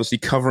be obviously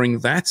covering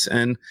that,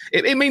 and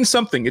it means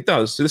something. It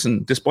does.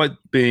 Listen, despite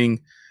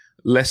being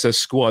lesser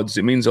squads,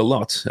 it means a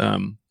lot.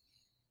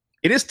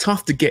 It is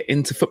tough to get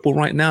into football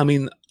right now. I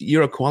mean,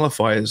 Euro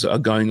qualifiers are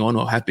going on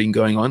or have been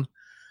going on.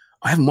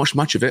 I haven't watched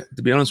much of it,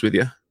 to be honest with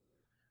you.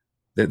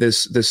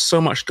 There's so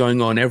much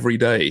going on every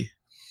day,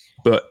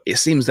 but it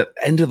seems that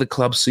end of the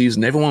club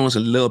season, everyone wants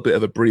a little bit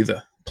of a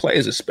breather.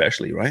 Players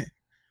especially, right?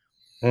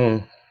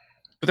 But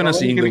then I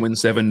see England win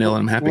 7-0, and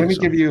I'm happy. Let me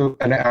give you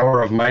an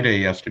hour of my day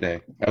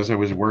yesterday as I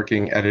was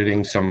working,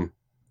 editing some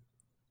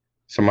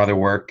other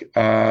work.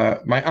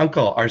 My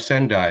uncle,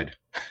 Arsene, died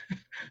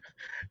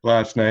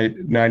last night,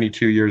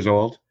 92 years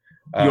old.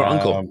 Your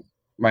uncle?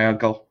 My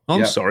uncle. Oh,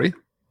 I'm sorry.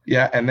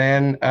 Yeah, and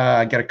then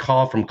I get a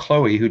call from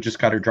Chloe, who just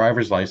got her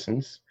driver's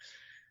license.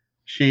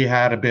 She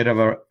had a bit of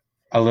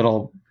a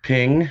little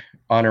ping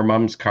on her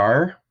mom's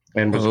car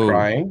and was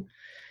crying.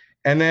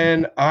 And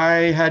then I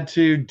had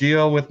to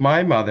deal with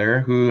my mother,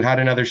 who had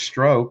another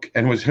stroke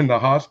and was in the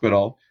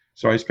hospital.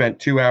 So I spent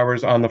 2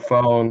 hours on the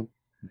phone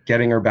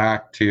getting her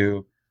back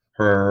to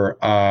her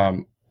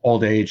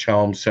old age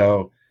home.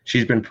 So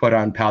she's been put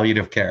on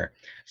palliative care.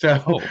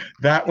 So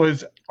that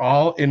was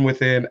all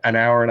within an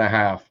hour and a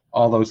half.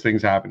 All those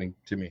things happening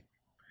to me.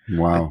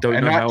 Wow.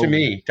 And not to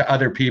me, to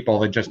other people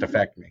that just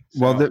affect me.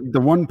 So. Well,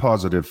 the one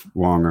positive,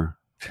 Wonger.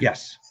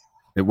 Yes.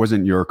 It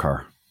wasn't your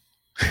car.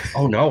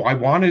 Oh, no. I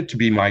wanted it to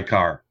be my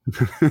car.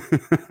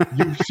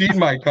 You've seen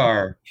my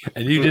car.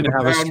 And you didn't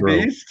have a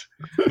stroke.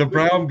 The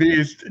Brown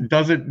Beast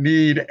doesn't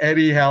need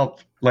any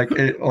help. Like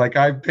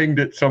I've pinged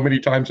it so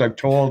many times. I've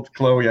told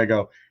Chloe, I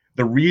go,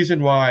 the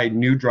reason why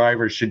new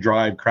drivers should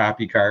drive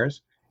crappy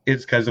cars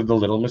is because of the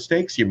little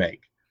mistakes you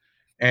make.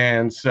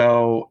 And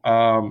so,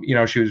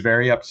 she was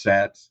very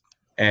upset,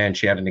 and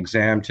she had an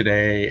exam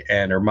today,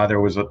 and her mother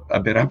was a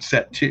bit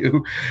upset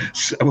too,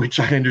 which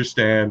I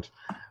understand.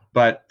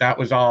 But that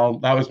was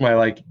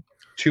my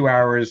 2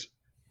 hours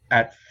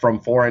from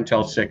 4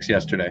 until 6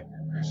 yesterday.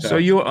 So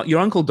your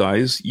uncle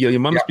dies, your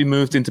mum's been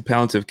moved into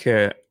palliative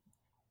care,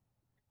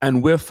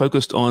 and we're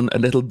focused on a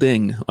little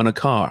ding on a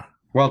car.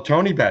 Well,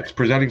 Tonybet's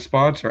presenting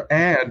sponsor,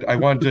 and I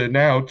wanted to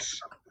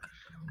announce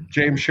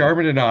James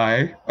Sharman and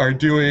I are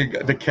doing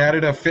the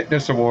Canada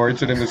Fitness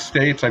Awards, and in the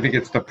States, I think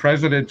it's the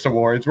President's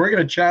Awards. We're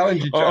going to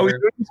challenge each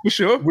other. For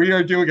sure. We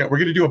are doing it. We're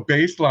going to do a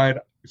baseline.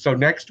 So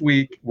next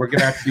week, we're going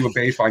to have to do a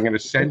baseline. I'm going to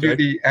send you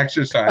the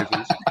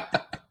exercises,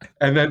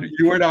 and then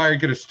you and I are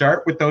going to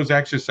start with those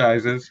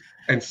exercises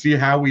and see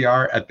how we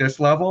are at this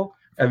level.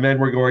 And then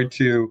we're going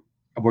to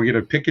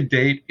pick a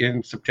date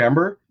in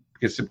September,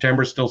 because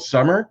September is still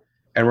summer,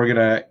 and we're going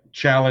to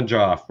challenge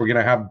off. We're going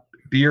to have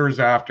beers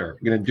after.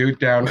 We're going to do it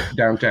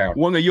downtown.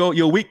 Well,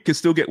 your week could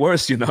still get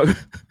worse,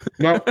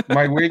 No,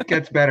 my week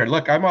gets better.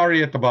 Look, I'm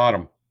already at the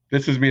bottom.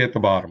 This is me at the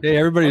bottom. Hey,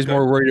 everybody's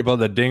more worried about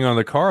the ding on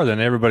the car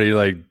than everybody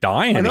like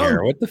dying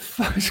here. What the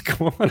fuck is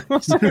going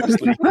on?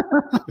 Seriously.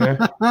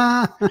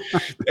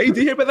 Hey, did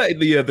you hear about that?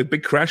 The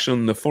big crash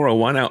on the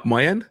 401 out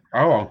my end?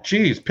 Oh,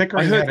 geez.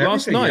 Pickering I heard had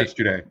last everything night.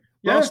 yesterday.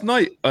 Yeah. Last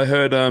night, I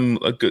heard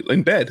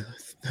in bed,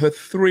 heard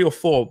 3 or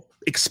 4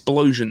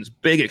 explosions,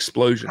 big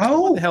explosions.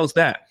 Oh. What the hell's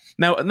that?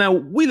 Now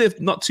we live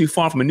not too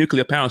far from a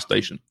nuclear power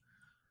station.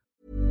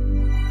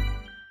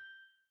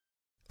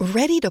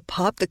 Ready to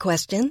pop the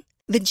question?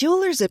 The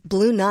jewelers at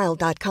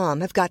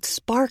BlueNile.com have got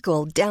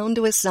sparkle down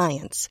to a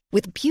science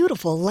with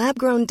beautiful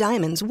lab-grown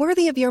diamonds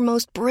worthy of your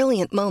most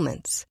brilliant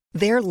moments.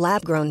 Their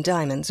lab-grown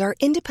diamonds are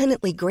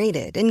independently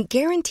graded and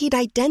guaranteed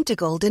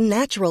identical to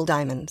natural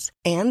diamonds,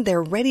 and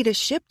they're ready to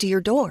ship to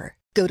your door.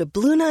 Go to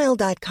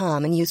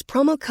BlueNile.com and use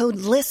promo code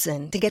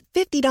LISTEN to get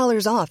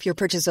 $50 off your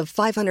purchase of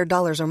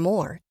 $500 or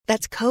more.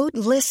 That's code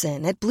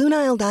LISTEN at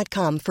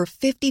BlueNile.com for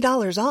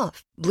 $50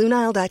 off.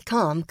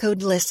 BlueNile.com,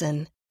 code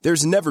LISTEN.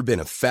 There's never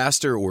been a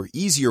faster or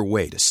easier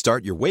way to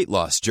start your weight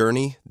loss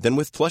journey than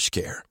with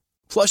PlushCare.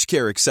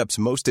 PlushCare accepts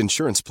most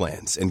insurance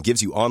plans and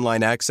gives you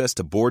online access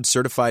to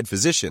board-certified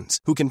physicians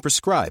who can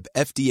prescribe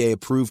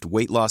FDA-approved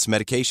weight loss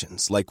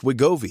medications like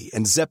Wegovy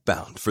and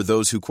Zepbound for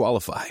those who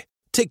qualify.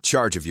 Take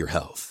charge of your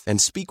health and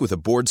speak with a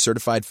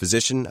board-certified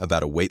physician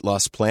about a weight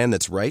loss plan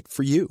that's right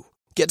for you.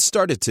 Get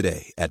started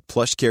today at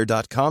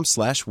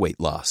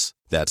plushcare.com/weight-loss.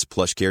 That's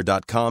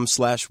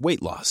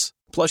plushcare.com/weight-loss.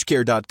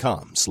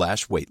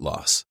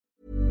 plushcare.com/weight-loss.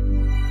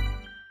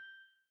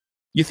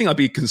 You think I'd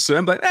be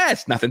concerned, but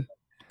it's nothing.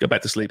 Go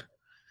back to sleep.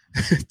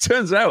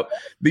 Turns out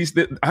I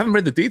haven't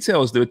read the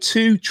details. There were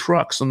 2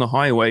 trucks on the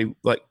highway,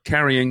 like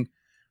carrying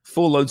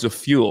 4 loads of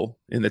fuel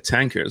in the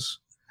tankers,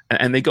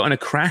 and they got in a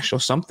crash or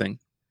something,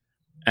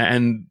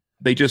 and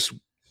they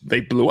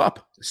blew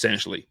up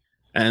essentially.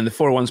 And the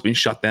 401's been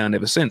shut down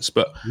ever since.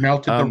 But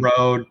melted the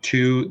road.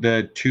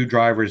 The 2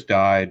 drivers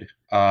died.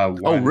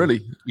 Oh,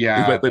 really?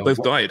 Yeah, they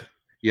both died.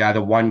 Yeah,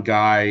 the one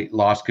guy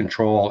lost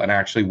control and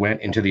actually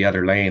went into the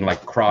other lane,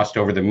 like crossed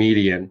over the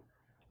median,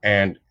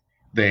 and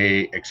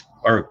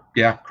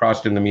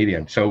crossed in the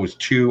median. So it was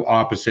 2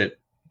 opposite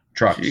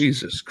trucks.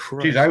 Jesus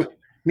Christ! Jeez,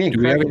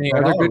 Do we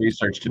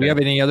have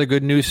any other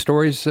good news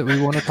stories that we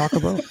want to talk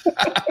about?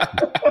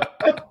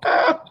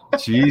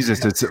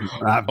 Jesus, it's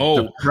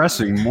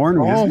depressing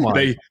morning. Oh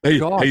my! They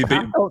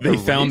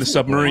found the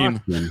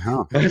submarine.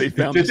 They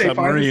found the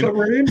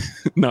submarine.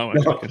 No.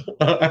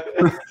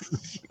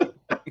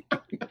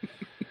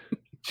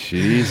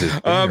 Jesus.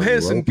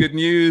 Here's some good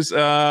news.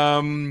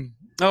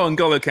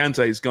 N'Golo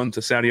Kante's gone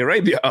to Saudi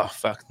Arabia. Oh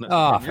fuck!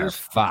 No, for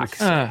fuck!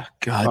 God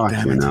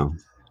damn it! Know.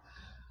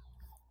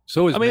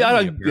 So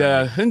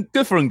and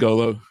good for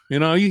N'Golo. You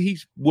know,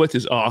 he's worked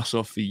his arse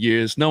off for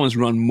years. No one's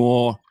run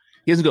more.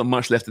 He hasn't got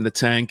much left in the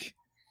tank.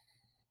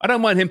 I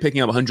don't mind him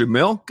picking up 100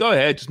 mil. Go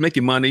ahead, just make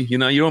your money. You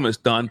know, you're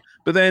almost done.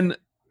 But then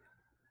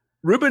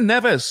Ruben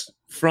Neves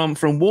from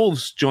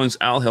Wolves joins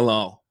Al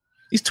Hilal.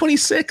 He's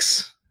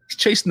 26. He's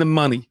chasing the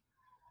money.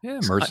 Yeah,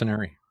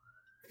 mercenary.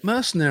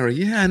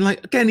 Yeah. And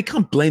again, you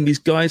can't blame these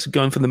guys for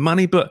going for the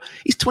money, but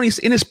he's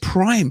 20 in his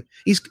prime.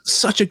 He's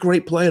such a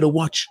great player to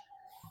watch.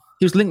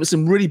 He was linked with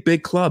some really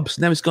big clubs.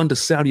 Now he's gone to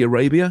Saudi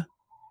Arabia.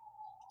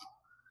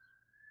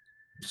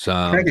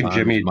 Craig and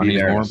Jimmy would be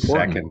there in a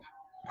second.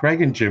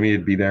 Craig and Jimmy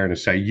would be there in a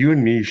second. You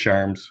and me,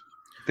 Sharms.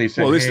 They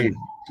said, the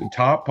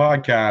top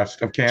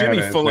podcast of Canada.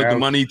 Jimmy followed the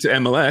money to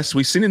MLS.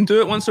 We've seen him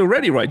do it once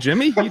already, right,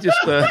 Jimmy? He just...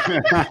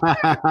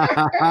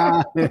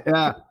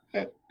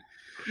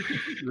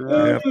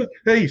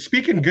 Hey,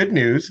 speaking good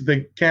news,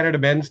 the Canada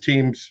men's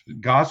teams,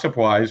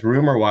 gossip-wise,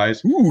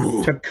 rumor-wise,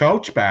 took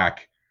coach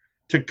back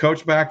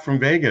from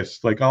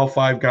Vegas. Like all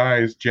 5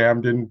 guys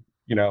jammed in,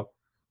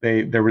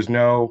 there was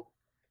no...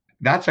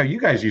 That's how you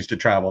guys used to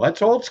travel.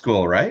 That's old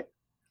school, right?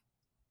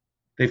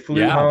 They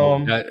flew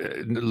home.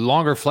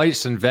 Longer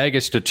flights than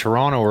Vegas to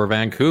Toronto or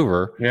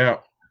Vancouver. Yeah.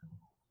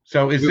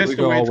 So is this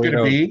the way it's going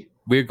to be?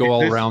 We go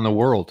all around the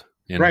world.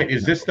 Right.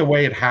 Is this the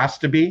way it has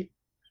to be?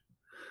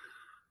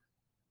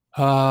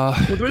 Well,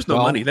 there is no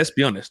money. Let's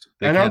be honest.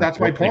 I know, that's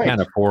my point. They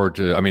can't afford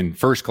to. I mean,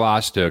 first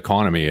class to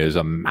economy is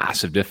a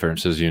massive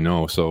difference, as you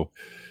know. So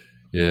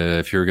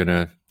if you're going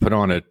to put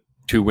on a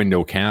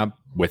 2-window cab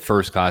with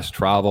first class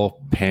travel,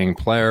 paying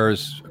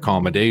players,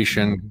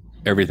 accommodation,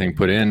 everything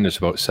put in is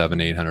about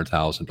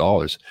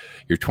 $700,000-$800,000.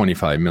 Your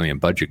 $25 million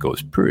budget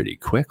goes pretty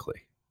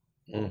quickly.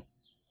 And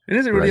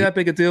is it really that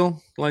big a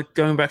deal? Like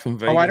going back from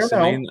Vegas? Oh, I don't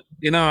know. I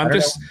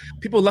mean,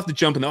 people love to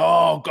jump in.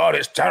 Oh God,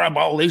 it's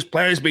terrible. These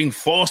players being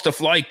forced to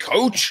fly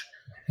coach.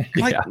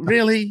 Like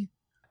really?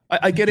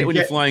 I get it when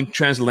you're flying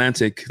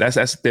transatlantic.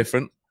 That's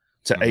different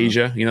to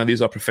Asia. You know,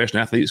 these are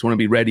professional athletes who want to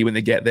be ready when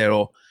they get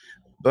there.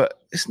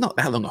 But it's not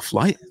that long a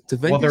flight to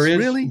Vegas.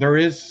 Well, there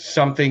is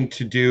something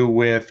to do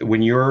with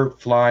when you're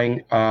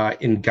flying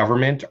in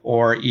government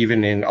or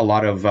even in a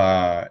lot of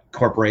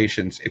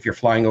corporations. If you're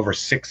flying over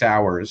 6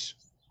 hours,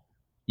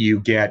 you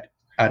get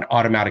an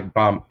automatic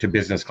bump to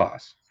business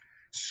class.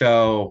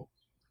 So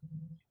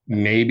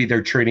maybe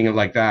they're treating it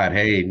like that.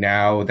 Hey,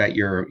 now that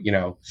you're,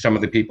 some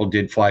of the people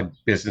did fly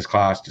business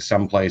class to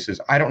some places.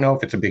 I don't know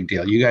if it's a big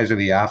deal. You guys are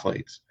the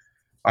athletes.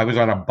 I was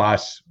on a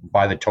bus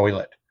by the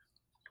toilet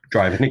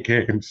driving to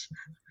games.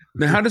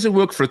 Now, how does it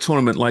work for a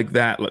tournament like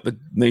that, like the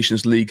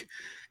Nations League?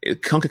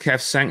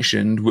 CONCACAF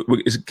sanctioned.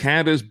 Is it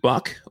Canada's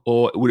buck,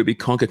 or would it be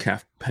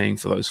CONCACAF paying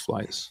for those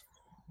flights?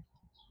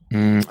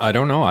 I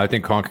don't know. I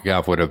think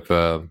CONCACAF would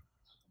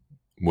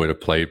have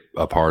played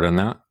a part in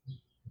that.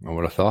 I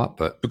would have thought,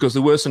 but because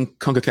there were some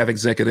CONCACAF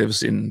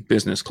executives in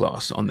business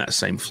class on that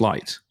same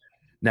flight.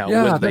 Now,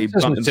 whether they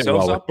bumped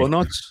themselves up or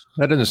not,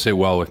 that doesn't sit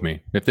well with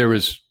me. If there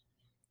was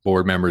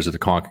board members of the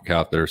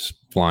CONCACAF that are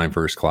flying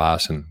first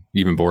class, and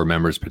even board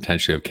members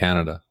potentially of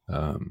Canada,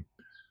 I'm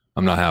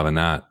not having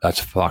that. That's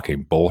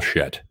fucking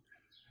bullshit.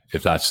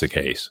 If that's the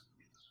case,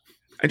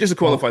 and just to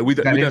qualify, we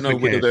don't know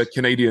whether the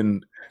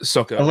Canadian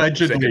soccer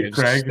allegedly,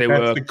 Craig, they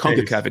were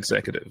CONCACAF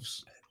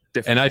executives.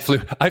 And I flew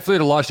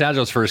to Los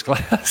Angeles first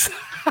class.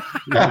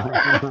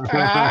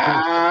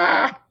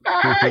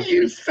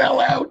 You sell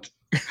out.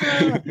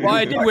 Well,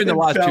 I did win the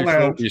last two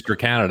trophies for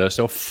Canada,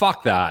 so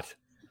fuck that.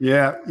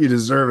 Yeah, you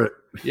deserve it.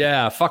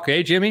 Yeah, fuck.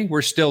 Hey, Jimmy,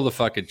 we're still the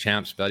fucking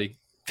champs, buddy.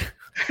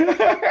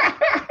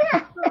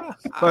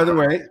 By the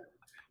way,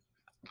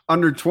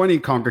 under 20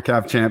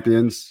 CONCACAF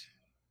champions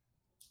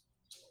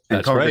and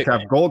That's CONCACAF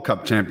right. Gold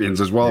Cup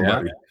champions as well,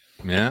 buddy.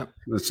 Yeah.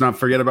 Let's not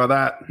forget about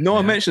that. No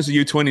one mentions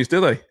the U20s,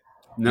 do they?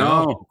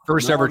 No.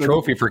 First ever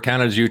trophy for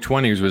Canada's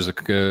U20s was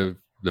the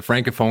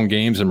Francophone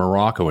Games in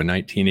Morocco in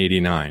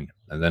 1989.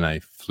 And then I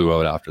flew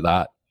out after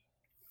that.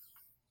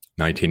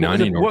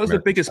 1990. What was the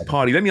biggest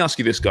party? Let me ask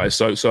you this, guys.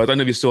 So I don't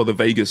know if you saw the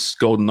Vegas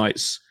Golden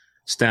Knights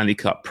Stanley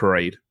Cup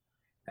parade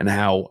and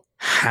how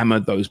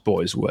hammered those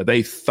boys were.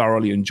 They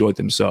thoroughly enjoyed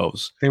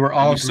themselves. They were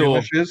all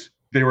Grealishes.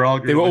 They were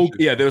all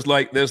yeah. There's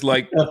like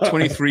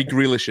 23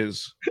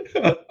 Grealishes,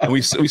 and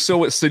we saw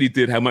what City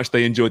did, how much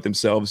they enjoyed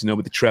themselves,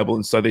 with the treble,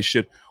 and so they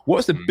should.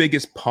 What's the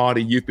biggest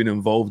party you've been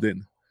involved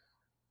in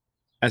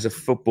as a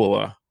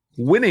footballer,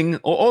 winning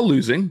or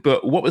losing?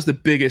 But what was the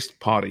biggest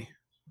party?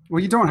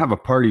 Well, you don't have a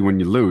party when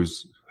you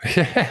lose.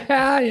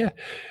 Yeah.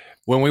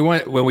 When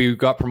we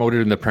got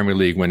promoted in the Premier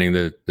League, winning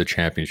the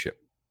championship,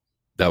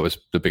 that was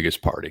the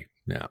biggest party.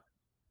 Yeah,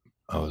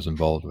 I was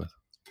involved with.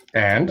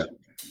 And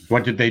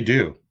what did they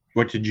do?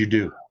 What did you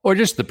do? Or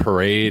just the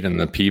parade and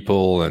the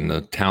people and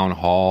the town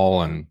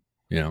hall and,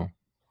 the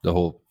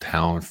whole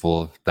town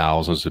full of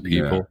thousands of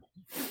people. Yeah.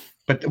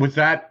 But was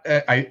that,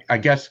 I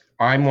guess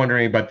I'm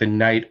wondering about the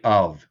night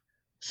of.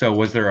 So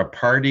was there a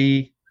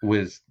party?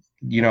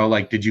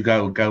 Did you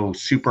go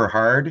super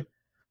hard?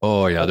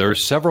 Oh, yeah. There were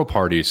several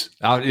parties.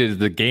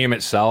 The game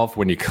itself,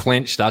 when you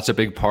clinch, that's a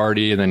big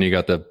party. And then you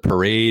got the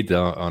parade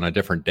on a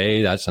different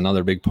day. That's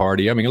another big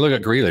party. I mean, look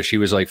at Grealish. He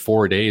was like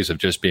 4 days of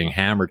just being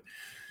hammered.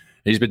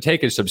 He's been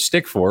taking some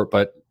stick for it,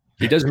 but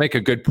he does make a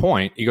good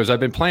point. He goes,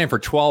 I've been playing for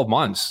 12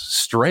 months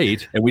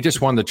straight, and we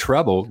just won the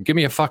treble. Give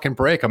me a fucking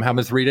break. I'm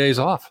having 3 days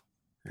off.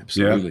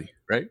 Absolutely. Yeah.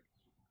 Right?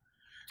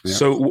 Yeah.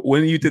 So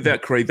when you did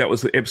that, Craig, that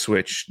was the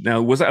Ipswich.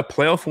 Now, was that a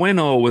playoff win,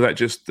 or was that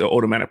just the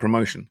automatic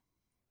promotion?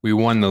 We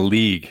won the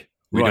league.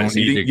 We don't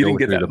need to go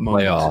through the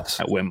playoffs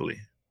at Wembley.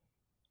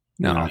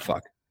 No,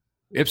 fuck.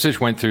 Ipswich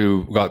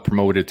got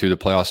promoted through the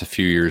playoffs a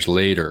few years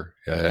later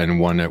and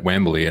won at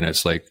Wembley. And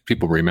it's like,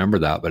 people remember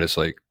that, but it's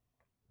like,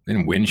 they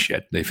didn't win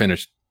shit. They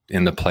finished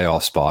in the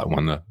playoff spot,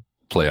 won the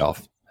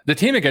playoff. The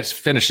team that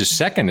finishes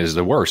second is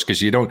the worst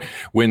because you don't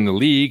win the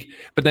league,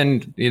 but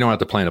then you don't have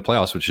to play in the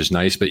playoffs, which is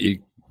nice, but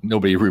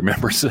nobody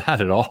remembers that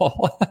at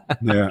all.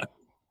 Yeah.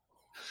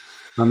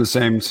 I'm the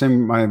same,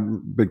 my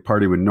big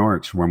party with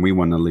Norwich when we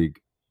won the league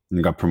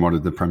and got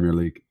promoted to the Premier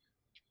League.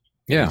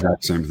 Yeah.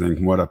 Exact same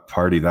thing. What a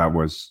party that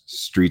was.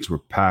 Streets were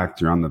packed.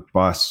 You're on the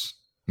bus.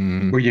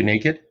 Mm-hmm. Were you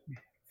naked?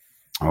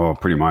 Oh,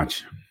 pretty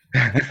much.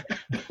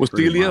 Was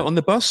Delia on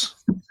the bus?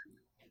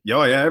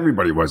 Oh, yeah,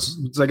 everybody was.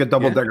 It's like a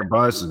double-decker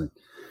bus. And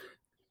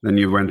then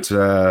you went,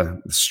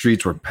 the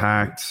streets were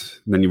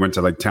packed. And then you went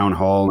to like town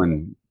hall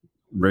and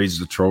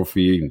raised the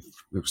trophy. And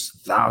it was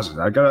thousands.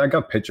 I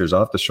got pictures.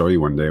 I'll have to show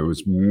you one day. It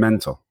was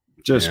mental.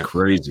 Just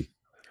crazy.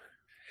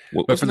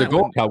 But for the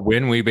Gold Cup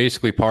win, we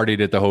basically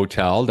partied at the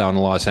hotel down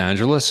in Los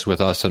Angeles with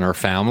us and our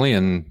family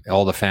and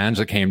all the fans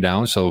that came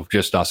down. So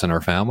just us and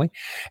our family.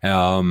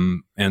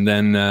 And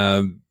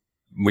then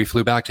we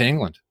flew back to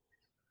England.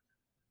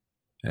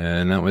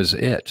 And that was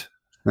it.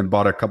 And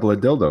bought a couple of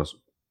dildos.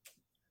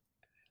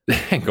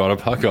 got a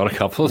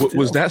couple of dildos.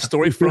 Was that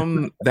story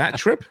from that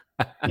trip?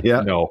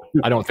 Yeah. No,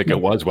 I don't think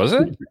it was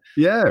it?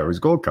 Yeah, it was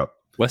Gold Cup.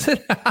 Was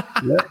it?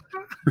 Yeah.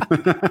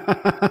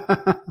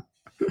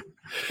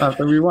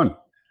 After we won.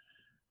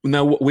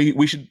 Now,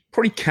 we should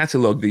probably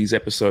catalog these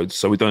episodes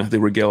so we don't have to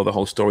regale the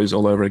whole stories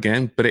all over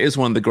again. But it is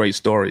one of the great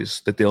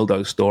stories, the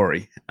dildo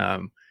story.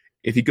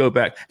 If you go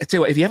back, I tell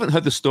you what, if you haven't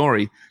heard the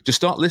story, just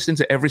start listening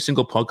to every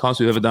single podcast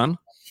we've ever done,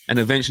 and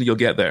eventually you'll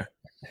get there.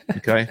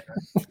 Okay?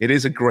 It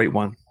is a great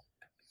one.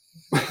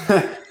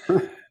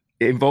 It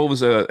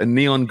involves a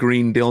neon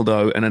green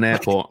dildo and an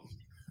airport.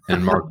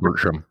 And Mark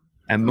Bertram.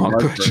 And Mark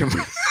Bertram.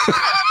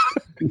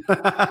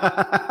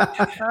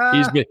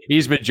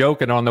 he's been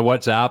joking on the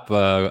WhatsApp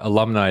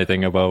alumni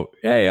thing about,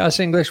 hey, us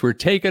English, we're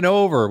taking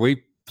over.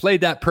 We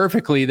played that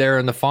perfectly there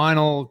in the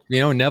final.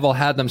 You know, Neville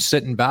had them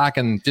sitting back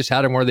and just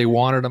had them where they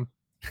wanted them.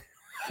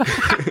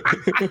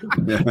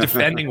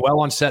 Defending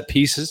well on set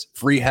pieces,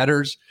 free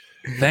headers.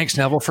 Thanks,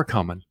 Neville, for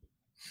coming.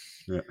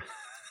 Yeah.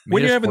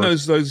 When you're having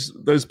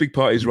those big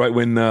parties, right?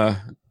 When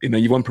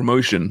you won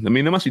promotion. I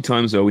mean, there must be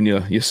times though when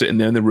you're sitting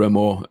there in the room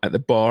or at the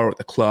bar or at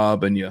the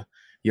club, and you're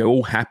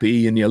all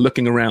happy and you're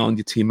looking around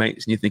your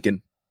teammates and you're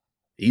thinking,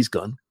 he's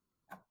gone.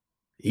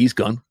 He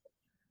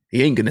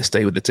ain't gonna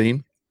stay with the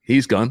team.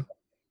 He's gone.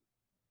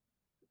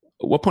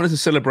 At what point does the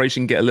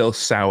celebration get a little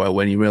sour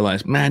when you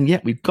realize, man, yeah,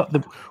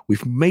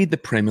 we've made the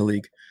Premier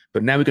League,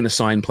 but now we're going to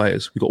sign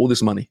players. We've got all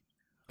this money.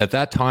 At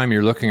that time,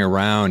 you're looking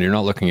around. You're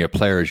not looking at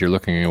players. You're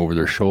looking over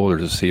their shoulder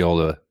to see all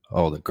the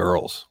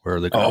girls. Where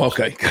are the girls? Oh,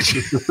 okay.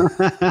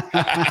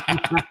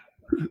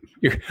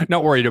 You're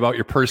not worried about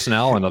your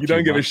personnel. You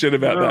don't give a shit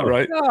about that,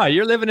 right? No,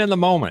 you're living in the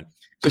moment.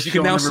 Because you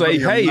can now say,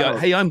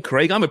 hey, I'm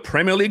Craig. I'm a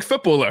Premier League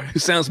footballer. It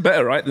sounds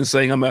better, right, than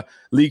saying I'm a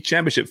League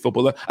Championship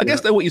footballer. I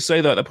guess that's what you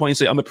say, though, at the point you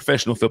say I'm a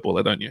professional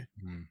footballer, don't you?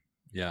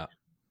 Yeah.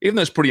 Even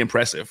though it's pretty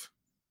impressive.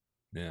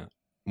 Yeah.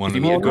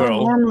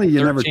 Normally,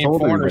 you never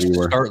told anybody you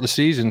were. Start the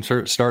season,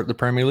 start the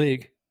Premier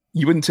League.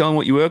 You wouldn't tell them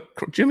what you were?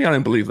 Jimmy, I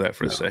don't believe that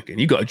for a second.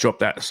 You got to drop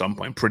that at some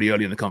point pretty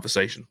early in the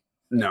conversation.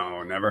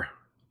 No, never.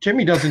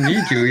 Jimmy doesn't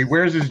need to. He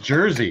wears his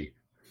jersey.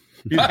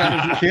 He's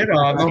got his kid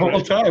on the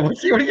whole time.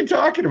 What are you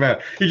talking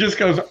about? He just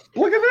goes,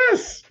 look at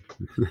this.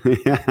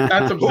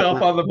 Pats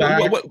himself on the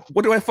back.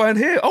 What do I find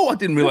here? Oh, I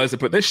didn't realize I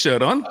put this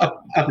shirt on.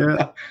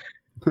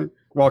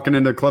 Walking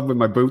into the club with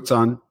my boots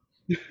on.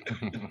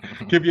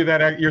 Give you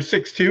that. You're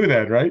 6'2"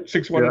 then, right?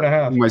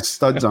 6'1.5". My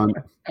studs on.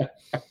 But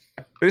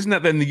isn't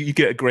that then you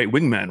get a great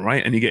wingman,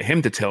 right? And you get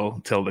him to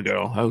tell the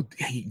girl, oh,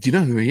 hey, do you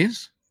know who he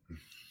is?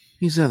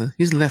 He's the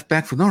left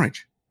back for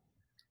Norwich.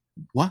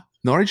 What?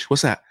 Norwich?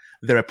 What's that?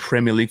 They're a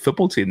Premier League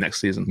football team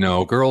next season.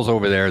 No, girls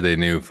over there, they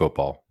knew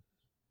football.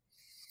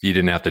 You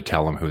didn't have to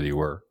tell them who they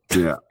were.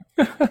 Yeah,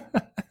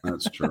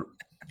 that's true.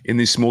 In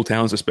these small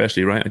towns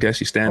especially, right? I guess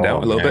you stand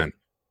out a little bit.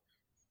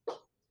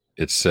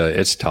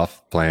 It's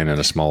tough playing in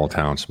a small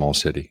town, small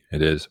city.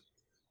 It is.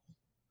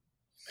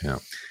 Yeah.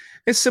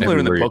 It's similar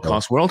in the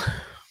podcast world.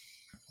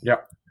 Yeah.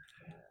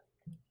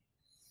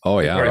 Oh,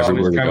 yeah. It's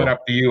coming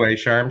up to you,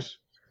 Sharms?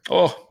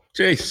 Oh,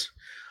 jeez.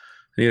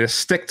 I need a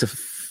stick to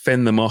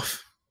fend them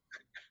off.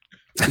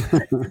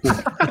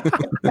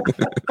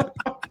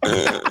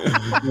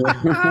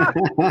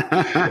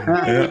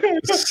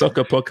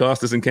 Soccer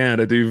podcasters in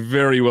Canada do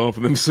very well for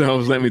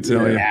themselves, let me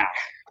tell you.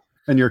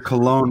 And your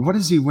cologne, what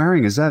is he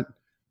wearing? Is that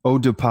eau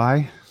de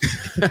pie?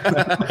 That's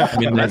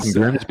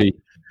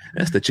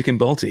the chicken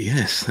balti.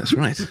 Yes, that's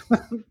right.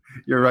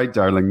 You're right,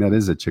 darling. That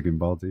is a chicken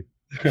balti.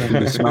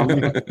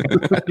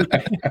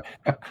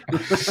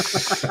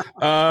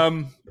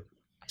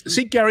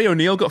 See, Gary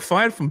O'Neill got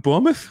fired from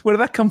Bournemouth. Where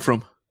did that come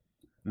from?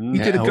 He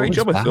did a great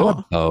job, I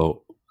thought.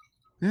 Oh,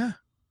 yeah.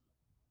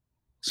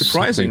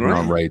 Surprising, something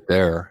right? Not right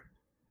there.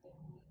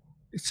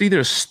 It's either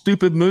a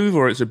stupid move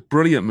or it's a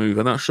brilliant move.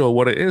 I'm not sure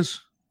what it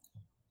is.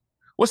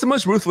 What's the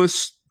most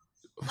ruthless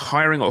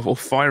hiring or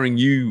firing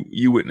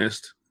you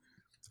witnessed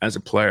as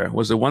a player?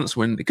 Was there once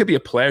when it could be a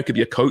player, it could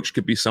be a coach,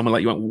 could be someone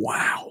like you went,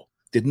 wow,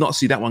 did not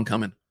see that one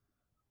coming?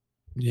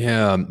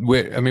 Yeah,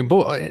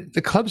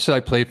 the clubs that I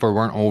played for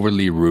weren't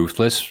overly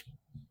ruthless,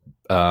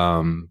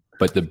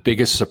 but the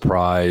biggest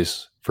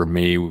surprise for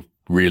me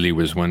really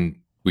was when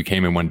we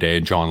came in one day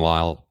and John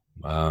Lyle,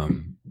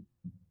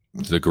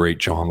 the great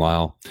John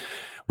Lyle,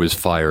 was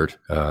fired.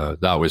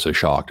 That was a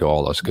shock to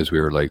all of us because we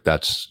were like,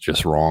 that's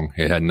just wrong.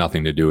 It had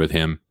nothing to do with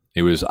him.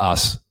 It was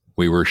us.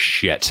 We were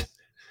shit.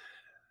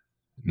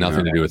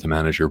 Nothing to do with the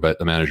manager, but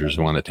the manager is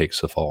the one that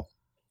takes the fall.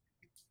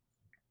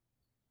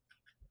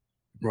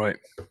 Right.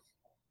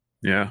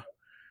 Yeah.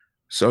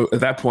 So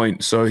at that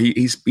point,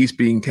 he's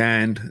being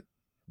canned.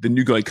 The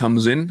new guy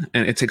comes in,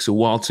 and it takes a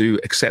while to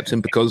accept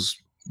him because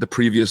the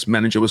previous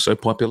manager was so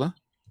popular.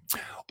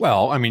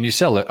 Well, I mean, you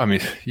sell it. I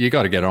mean, you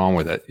got to get on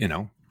with it,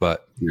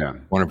 But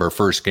one of our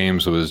first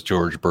games was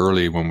George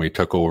Burley when we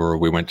took over.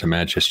 We went to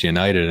Manchester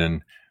United,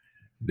 and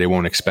they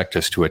won't expect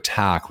us to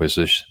attack was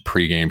this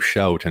pregame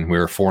shout, and we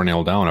were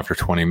 4-0 down after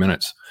 20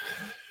 minutes.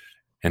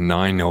 And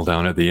 9-0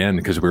 down at the end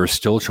because we were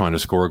still trying to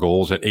score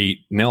goals at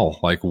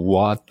 8-0. Like,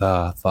 what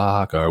the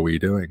fuck are we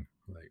doing?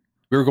 Like,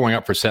 we were going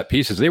up for set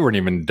pieces. They weren't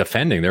even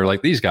defending. They were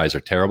like, these guys are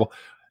terrible.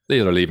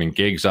 They were leaving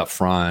gigs up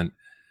front.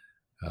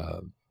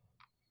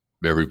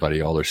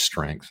 Everybody, all their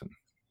strength. And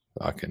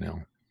fucking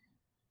hell.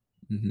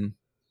 Mm-hmm.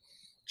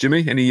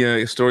 Jimmy,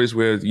 any stories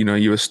where,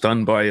 you were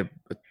stunned by a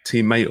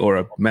teammate or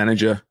a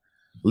manager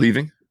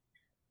leaving?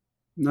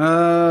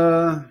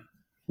 No,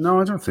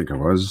 I don't think I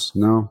was.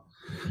 No.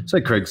 It's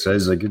like Craig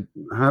says, like it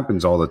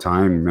happens all the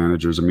time.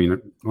 Managers. I mean,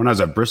 when I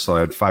was at Bristol, I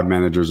had 5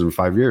 managers in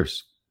 5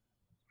 years.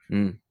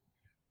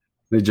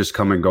 They just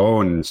come and go,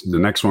 and the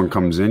next one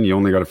comes in. You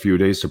only got a few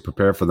days to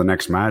prepare for the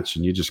next match,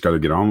 and you just got to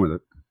get on with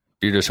it.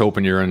 You're just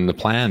hoping you're in the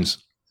plans.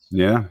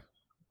 Yeah.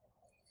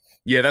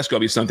 Yeah, that's got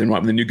to be something, right?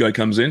 When the new guy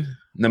comes in,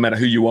 no matter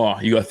who you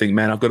are, you got to think,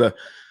 man, I've got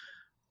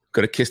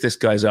to kiss this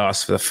guy's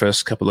ass for the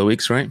first couple of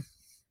weeks, right?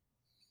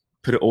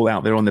 Put it all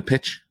out there on the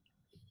pitch.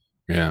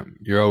 Yeah,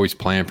 you're always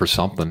playing for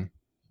something.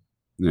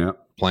 Yeah.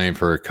 Playing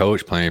for a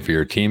coach, playing for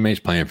your teammates,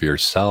 playing for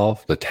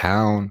yourself, the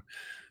town,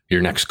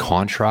 your next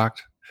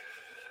contract.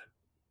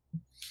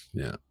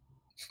 Yeah.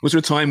 Was there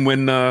a time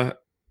when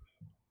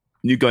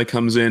new guy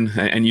comes in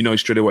and you know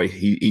straight away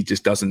he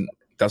just doesn't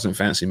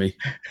fancy me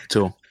at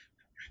all?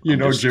 You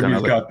know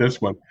Jimmy's got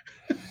this one.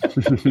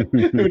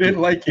 Who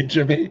didn't like you,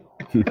 Jimmy?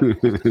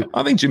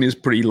 I think Jimmy is a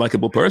pretty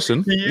likable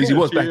person. He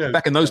was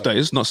back in those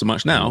days, not so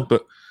much now,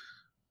 but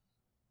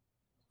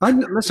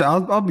Listen,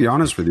 I'll be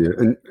honest with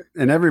you,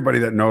 and everybody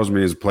that knows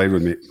me has played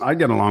with me. I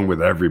get along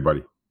with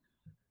everybody.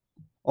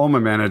 All my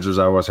managers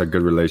I always had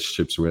good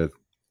relationships with,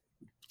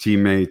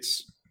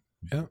 teammates.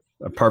 Yeah.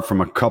 Apart from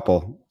a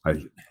couple,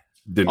 I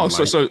didn't. Oh,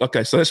 so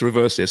let's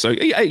reverse this. So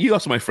you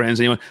guys are my friends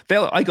anyway.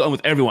 I got on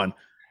with everyone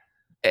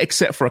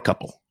except for a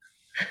couple.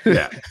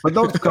 Yeah, but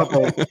those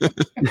couple,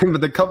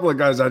 but the couple of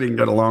guys I didn't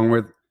get along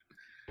with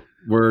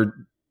were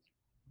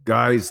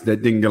guys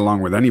that didn't get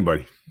along with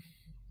anybody.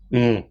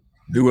 Who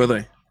were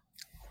they?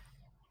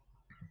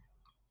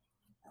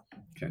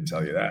 Can't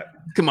tell you that.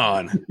 Come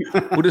on.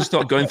 We'll just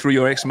start going through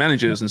your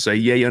ex-managers and say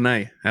yay or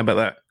nay. How about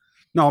that?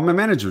 No, my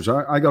managers.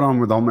 I got on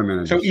with all my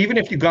managers. So even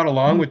if you got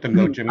along with them,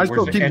 though, Jimmy, I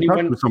still keep in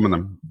touch with some of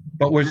them.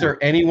 But was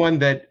there anyone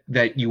that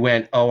you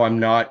went, oh, I'm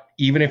not,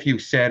 even if you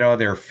said, oh,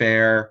 they're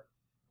fair,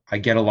 I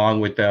get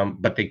along with them,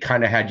 but they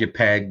kind of had you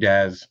pegged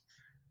as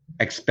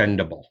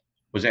expendable?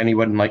 Was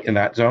anyone like in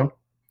that zone?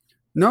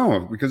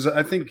 No, because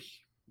I think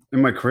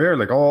in my career,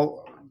 like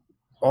all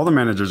the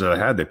managers that I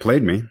had, they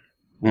played me.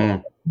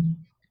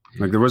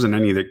 Like there wasn't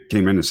any that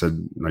came in and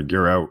said, like,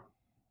 you're out,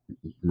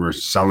 we're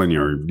selling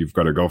you, or you've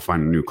got to go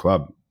find a new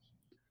club.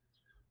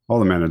 All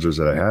the managers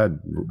that I had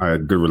a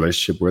good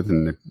relationship with,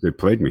 and they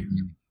played me.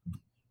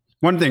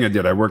 One thing I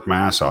did, I worked my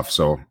ass off,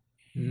 so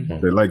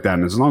they like that.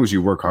 And as long as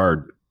you work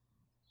hard,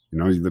 you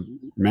know, the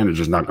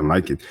manager's not going to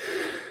like you.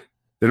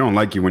 They don't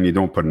like you when you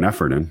don't put an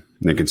effort in,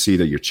 and they can see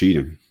that you're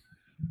cheating.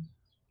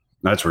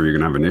 That's where you're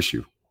going to have an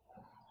issue.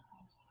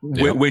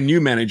 When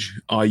you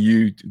manage, are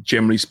you,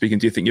 generally speaking,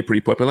 do you think you're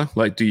pretty popular?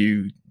 Like, are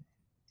you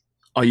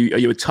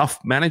a tough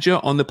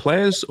manager on the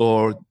players,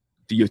 or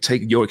do you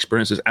take your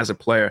experiences as a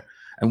player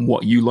and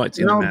what you like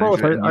to manage?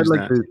 Both.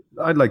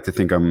 I'd like to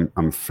think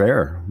I'm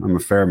fair. I'm a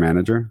fair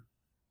manager.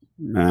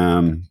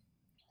 I'm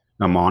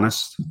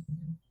honest.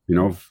 You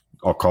know,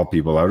 I'll call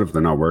people out if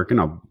they're not working.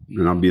 I'll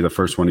be the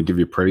first one to give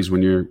you praise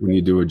when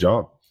you do a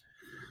job.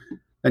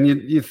 And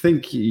you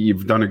think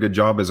you've done a good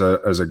job as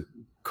a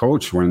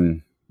coach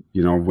when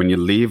you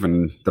leave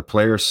and the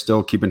players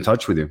still keep in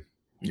touch with you.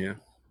 Yeah.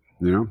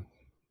 You know?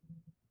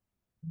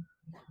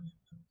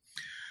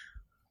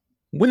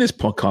 When this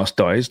podcast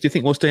dies, do you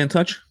think we'll stay in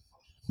touch?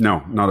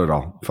 No, not at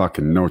all.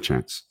 Fucking no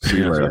chance. See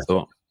you later. I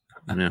thought.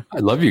 I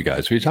love you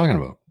guys. What are you talking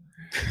about?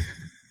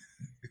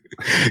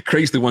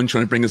 Craig's the one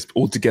trying to bring us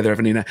all together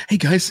every night. Hey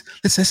guys,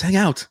 let's hang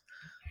out.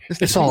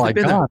 It's all I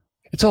got.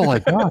 It's all I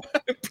got.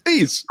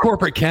 Please.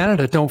 Corporate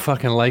Canada don't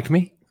fucking like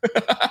me.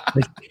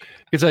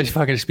 Because I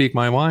fucking speak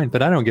my mind,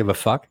 but I don't give a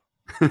fuck.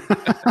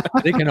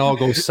 They can all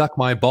go suck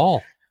my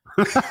ball.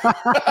 And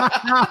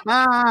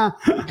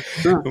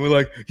we're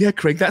like, yeah,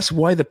 Craig, that's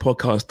why the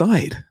podcast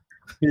died.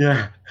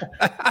 Yeah.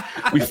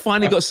 We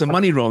finally got some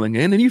money rolling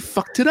in and you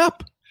fucked it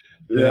up.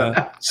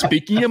 Yeah.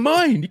 Speaking your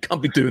mind. You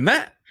can't be doing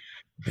that.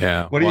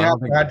 Yeah. What do you have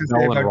bad to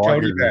say about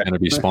Tonybet? Going to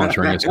be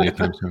sponsoring us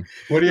anytime soon.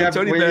 What do you have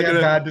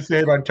bad to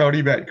say about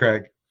Tonybet,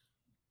 Craig?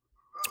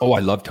 Oh, I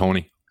love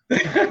Tony.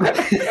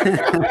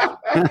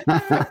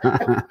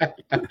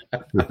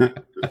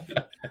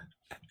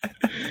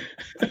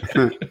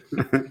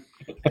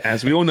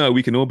 As we all know,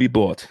 we can all be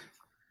bought.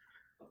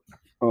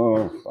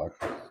 Oh, fuck.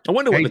 I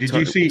wonder what the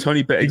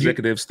Tonybet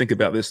executives think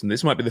about this, and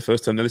this might be the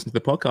first time they listen to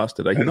the podcast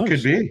today. Who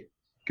knows?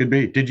 Could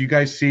be. Did you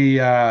guys see,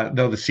 the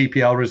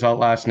CPL result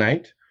last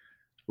night?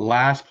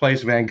 Last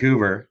place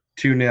Vancouver,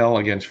 2-0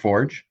 against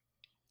Forge.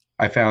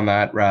 I found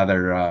that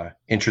rather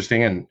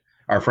interesting, and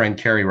our friend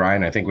Carrie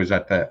Ryan, I think, was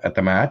at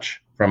the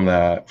match from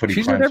the Footy.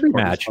 She's at every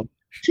match.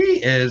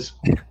 She is.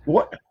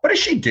 What does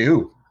she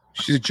do?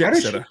 She's a jet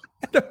setter.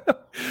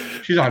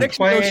 She's on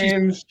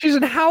planes. She's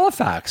in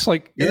Halifax,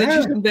 and then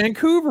she's in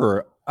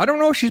Vancouver. I don't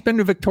know if she's been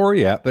to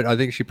Victoria yet, but I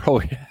think she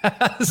probably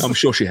has. I'm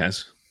sure she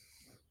has.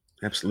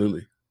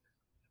 Absolutely.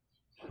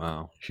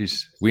 Wow.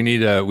 We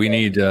need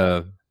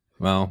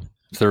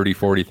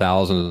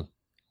 30,000-40,000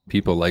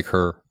 people like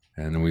her,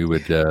 and we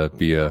would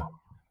be a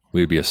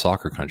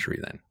soccer country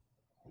then.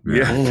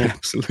 Yeah,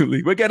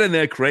 absolutely. We're getting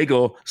there, Craig,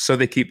 or so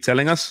they keep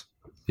telling us.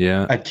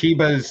 Yeah.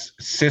 Atiba's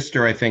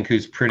sister, I think,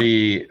 who's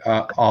pretty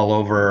all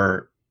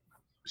over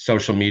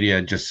social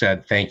media, just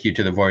said thank you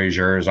to the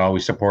Voyageurs,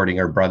 always supporting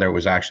her brother. It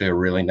was actually a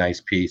really nice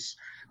piece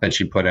that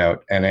she put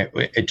out. And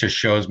it just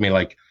shows me,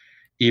 like,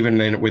 even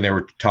when they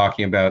were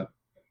talking about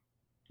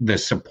the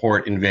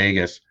support in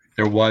Vegas,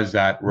 there was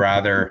that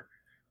rather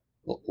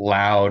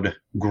loud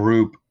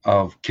group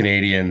of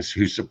Canadians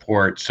who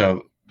support.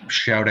 So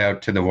shout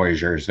out to the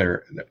Voyageurs.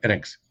 They're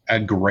a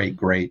great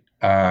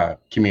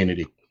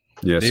community.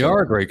 Yes, they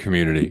are a great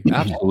community.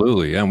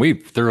 Absolutely. And we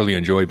thoroughly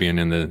enjoyed being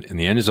in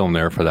the end zone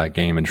there for that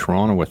game in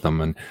Toronto with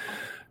them. And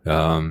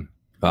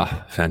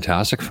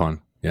fantastic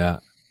fun. Yeah.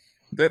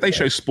 They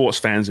show sports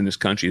fans in this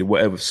country,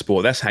 whatever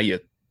sport, that's how you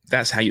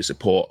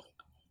support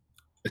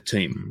a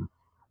team.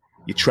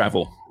 You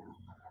travel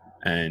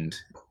and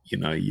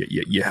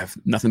you have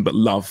nothing but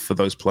love for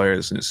those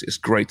players, and it's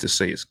great to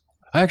see.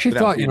 I actually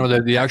thought,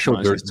 the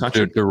actual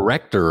the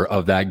director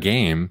of that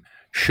game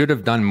should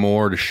have done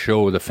more to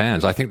show the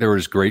fans. I think there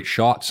was great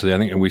shots. I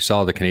think we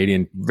saw the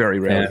Canadian very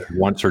rarely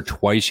once or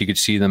twice. You could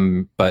see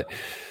them, but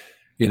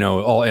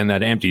all in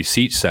that empty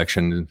seat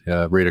section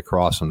right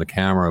across from the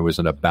camera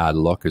wasn't a bad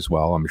look as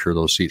well. I'm sure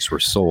those seats were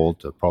sold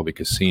to probably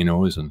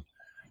casinos and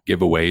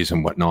giveaways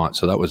and whatnot.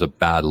 So that was a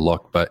bad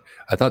look, but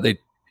I thought they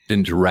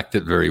didn't direct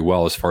it very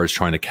well as far as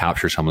trying to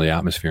capture some of the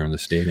atmosphere in the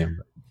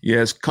stadium.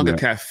 Yeah, it's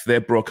CONCACAF,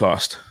 their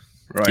broadcast,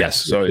 right?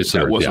 Yes. So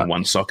that wasn't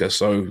One Soccer.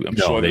 So I'm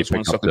sure if it was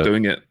One Soccer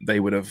doing it, they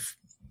would have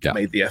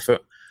made the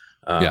effort.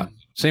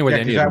 Same with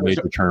any of the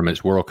major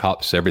tournaments, World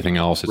Cups, everything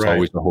else. It's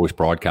always the host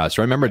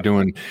broadcaster. I remember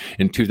doing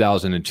in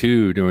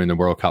 2002 doing the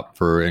World Cup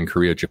in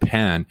Korea,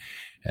 Japan,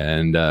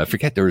 and I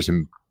forget there was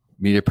a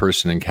media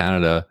person in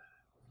Canada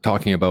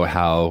talking about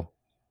how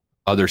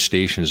other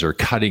stations are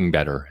cutting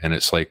better, and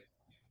it's like,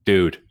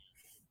 dude,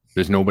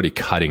 there's nobody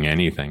cutting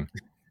anything.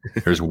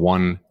 There's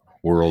one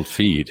world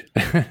feed.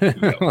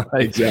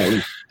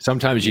 Exactly.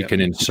 Sometimes you can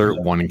insert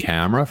one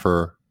camera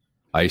for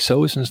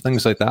ISOs and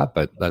things like that,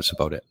 but that's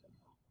about it.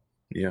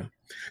 Yeah.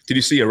 Did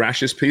you see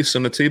Arash's piece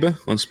on Atiba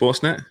on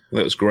Sportsnet?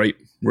 That was great.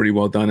 Really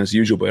well done as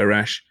usual by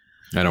Arash.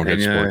 I don't get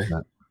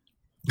Sportsnet.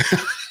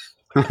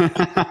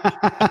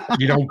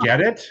 You don't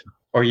get it,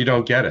 or you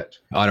don't get it?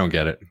 I don't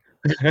get it.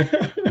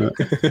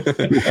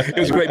 It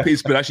was a great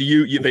piece, but actually,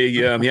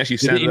 he actually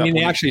sounded up.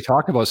 They actually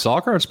talked about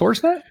soccer on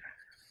Sportsnet?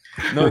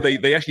 No,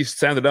 they actually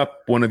sounded up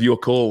one of your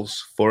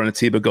calls for an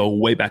Atiba goal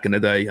way back in the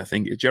day. I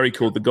think Jerry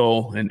called the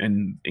goal and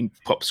in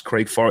pops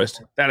Craig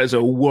Forrest. That is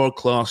a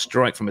world-class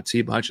strike from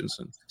Atiba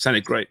Hutchinson.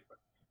 Sounded great.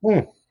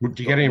 Did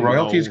you get any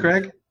royalties,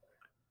 Craig? Did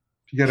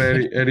you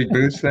get any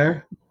boosts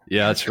there?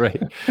 Yeah, that's right.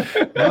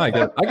 No, I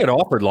get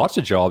offered lots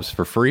of jobs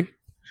for free.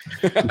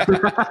 That's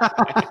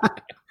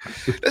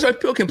why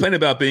people complain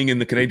about being in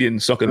the Canadian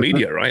soccer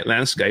media, right?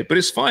 Landscape. But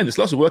it's fine. There's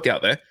lots of work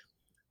out there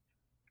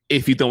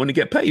if you don't want to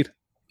get paid.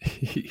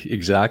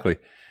 Exactly.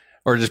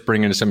 Or just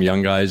bring in some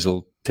young guys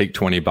who'll take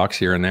 $20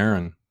 here and there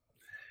and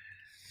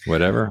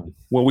whatever.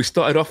 Well, we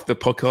started off the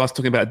podcast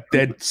talking about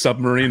dead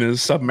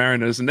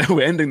submariners, and now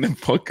we're ending the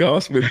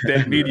podcast with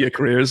dead media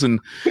careers, and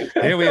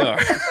here we are.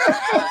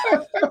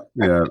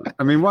 Yeah,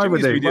 I mean, why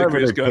would they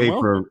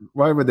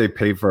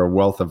pay for a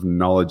wealth of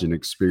knowledge and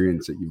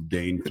experience that you've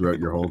gained throughout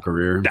your whole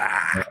career?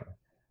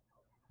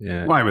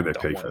 Yeah, why would they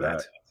pay for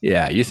that?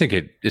 Yeah, you think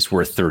it's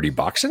worth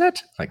 $30 in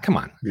it? Like, come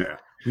on. Yeah.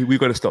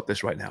 We've got to stop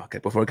this right now, okay,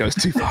 before it goes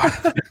too far.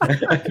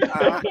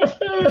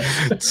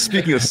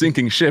 Speaking of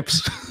sinking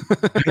ships.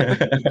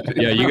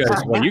 Yeah, you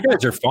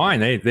guys are fine.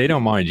 They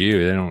don't mind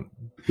you.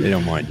 They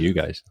don't mind you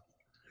guys.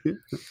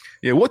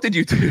 Yeah, what did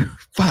you do?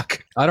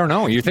 Fuck. I don't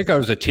know. You think I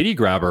was a titty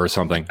grabber or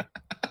something?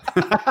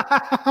 Maybe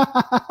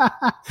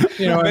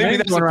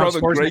that's the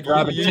problem, Greg.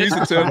 You use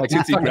the term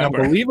titty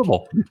grabber.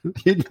 Unbelievable.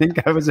 You'd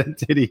think I was a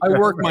titty grabber. I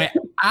worked my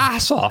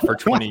ass off for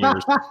 20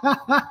 years.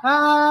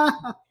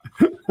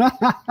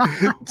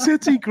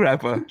 Titty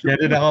grabber. Get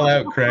it all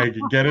out, Craig.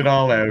 Get it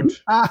all out.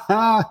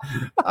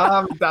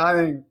 I'm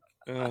dying.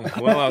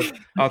 Well,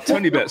 our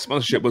Tonybet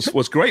sponsorship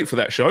was great for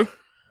that show.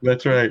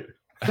 That's right.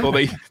 Well,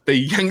 they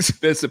yanked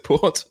their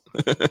support.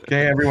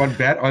 Okay, everyone,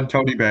 bet on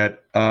Tonybet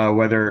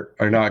whether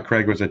or not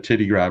Craig was a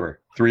titty grabber.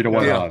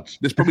 3-1 odds.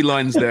 There's probably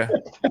lines there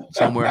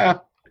somewhere.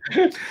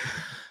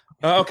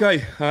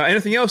 Okay.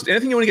 Anything else?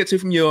 Anything you want to get to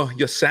from your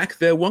sack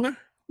there, Wonger?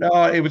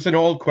 No, it was an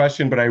old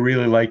question, but I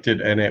really liked it,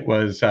 and it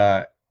was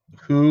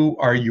who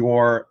are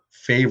your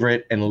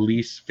favorite and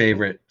least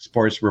favorite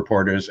sports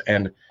reporters?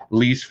 And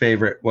least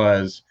favorite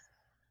was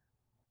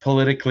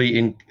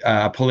politically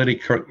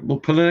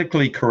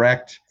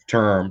correct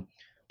term,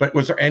 but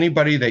was there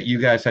anybody that you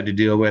guys had to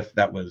deal with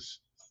that was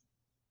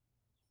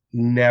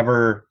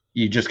never,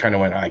 you just kind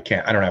of went, I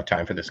don't have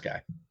time for this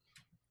guy?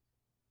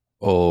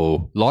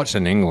 Oh, lots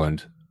in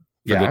England.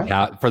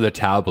 For the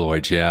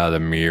tabloids, the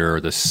Mirror,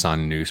 the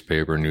Sun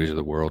newspaper, News of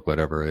the World,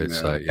 whatever. It's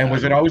And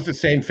was it always the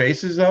same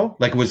faces though?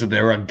 Like, was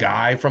there a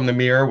guy from the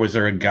Mirror? Was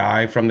there a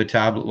guy from the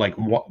tabloid? Like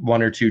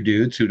one or two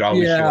dudes who'd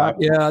always show up?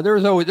 Yeah, there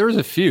was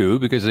a few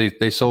because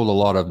they sold a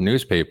lot of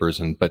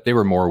newspapers, but they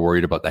were more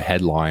worried about the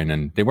headline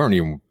and they weren't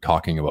even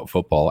talking about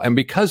football. And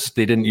because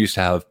they didn't used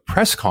to have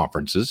press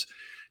conferences,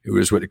 it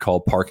was what they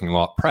called parking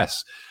lot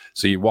press.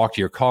 So you walk to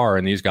your car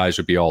and these guys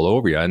would be all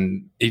over you.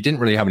 And he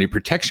didn't really have any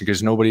protection because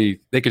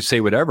they could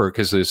say whatever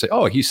because they say,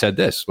 oh, he said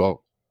this.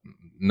 Well,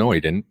 no, he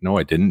didn't. No,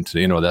 I didn't.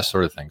 That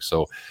sort of thing.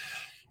 So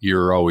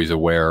you're always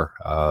aware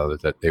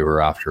that they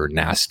were after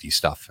nasty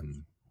stuff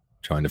and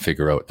trying to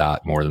figure out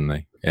that more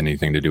than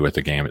anything to do with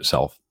the game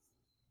itself.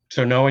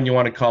 So no one you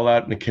want to call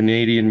out in the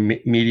Canadian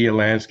media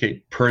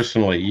landscape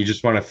personally. You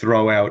just want to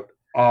throw out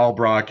all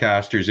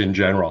broadcasters in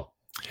general.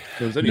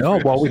 No,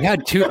 well, we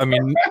had two. I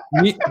mean,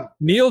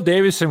 Neil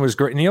Davison was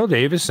great. Neil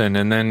Davison,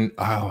 and then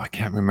I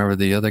can't remember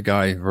the other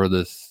guy for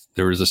this.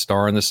 There was a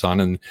Star in the Sun,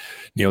 and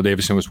Neil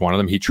Davison was one of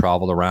them. He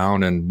traveled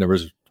around, and there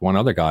was one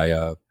other guy.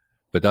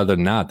 But other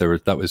than that,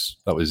 that was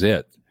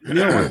it.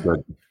 Neil was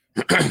good.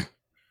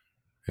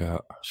 Yeah,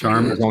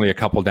 Sharm. There's only a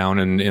couple down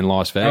in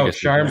Las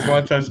Vegas. Sharms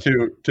wants us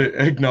to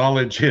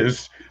acknowledge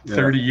his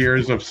 30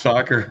 years of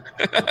soccer.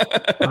 I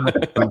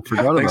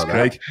forgot Thanks, about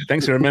Craig. that.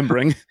 Thanks for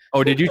remembering.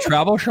 Oh, did you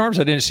travel, Sharms?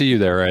 I didn't see you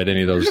there at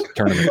any of those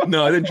tournaments.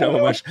 No, I didn't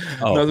travel much.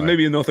 Oh, no, right.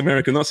 maybe in North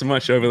America, not so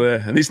much over there.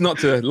 At least not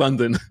to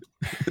London.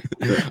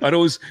 I'd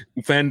always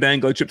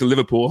fandango a trip to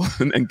Liverpool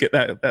and get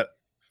that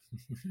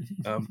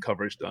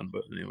coverage done.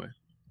 But anyway,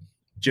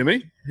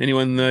 Jimmy,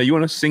 anyone you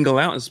want to single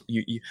out as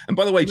you? And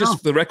by the way, just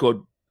for the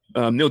record,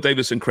 Neil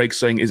Davison, Craig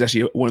saying, is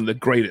actually one of the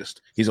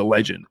greatest. He's a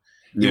legend.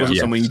 He wasn't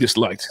someone you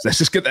disliked. Let's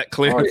just get that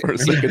clear for a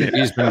second.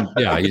 He's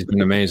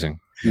been amazing.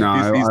 No,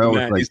 He's I the always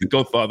man. like, He's the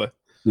godfather.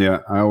 yeah,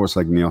 I always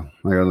like Neil.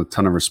 I got a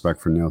ton of respect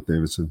for Neil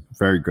Davison.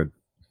 Very good.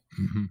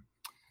 Mm-hmm.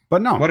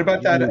 But no. What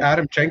about that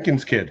Adam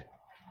Jenkins kid?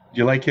 Do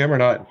you like him or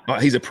not? Oh,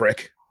 he's a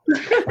prick.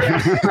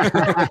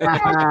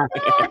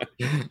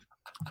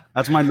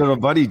 That's my little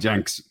buddy,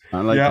 Jenks.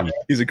 I like him.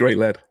 He's a great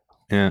lad.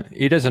 Yeah,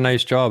 he does a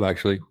nice job,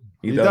 actually.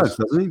 He does,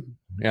 doesn't he?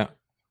 Yeah.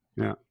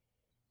 Yeah.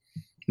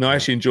 No, I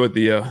actually enjoyed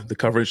the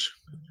coverage,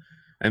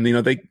 and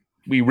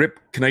we rip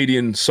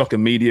Canadian soccer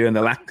media and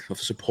the lack of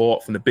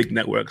support from the big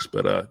networks.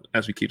 But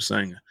as we keep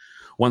saying,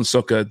 One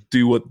Soccer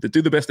do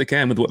the best they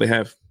can with what they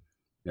have.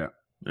 Yeah,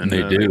 and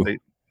they do.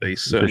 They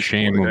It's a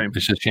shame.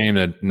 It's a shame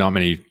that not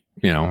many.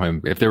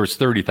 If there was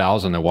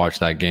 30,000 that watched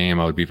that game,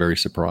 I would be very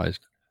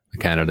surprised. The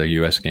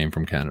Canada-U.S. game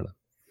from Canada.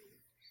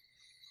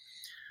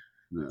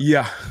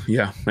 Yeah.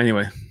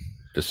 Anyway,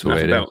 just the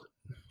way it is. About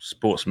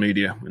sports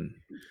media, and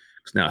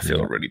now I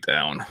feel really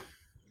down.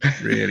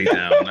 Really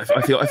down.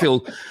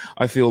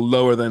 I feel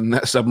lower than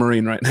that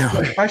submarine right now.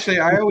 Actually,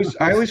 I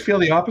always feel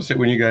the opposite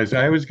when you guys.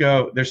 I always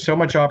go, there's so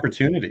much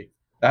opportunity.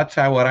 That's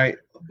how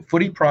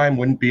Footy Prime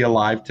wouldn't be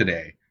alive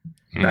today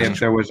if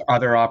there was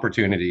other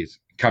opportunities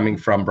coming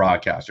from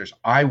broadcasters.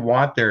 I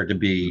want there to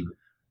be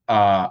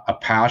a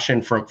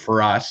passion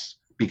for us,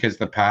 because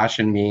the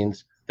passion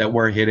means that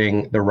we're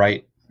hitting the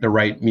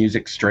right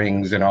music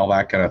strings and all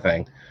that kind of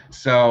thing.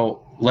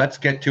 So let's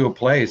get to a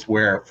place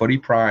where Footy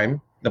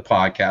Prime, the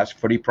podcast,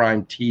 Footy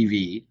Prime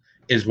TV,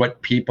 is what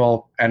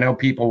I know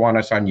people want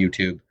us on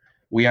YouTube.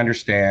 We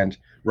understand.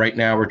 Right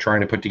now we're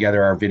trying to put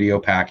together our video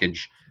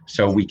package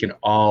so you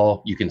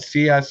can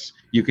see us,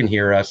 you can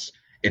hear us.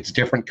 It's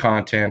different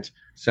content.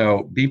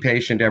 So be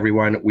patient,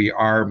 everyone. We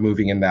are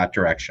moving in that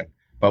direction,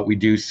 but we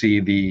do see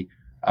the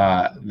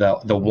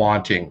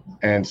wanting.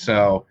 And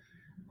so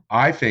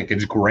I think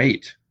it's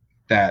great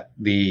that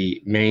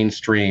the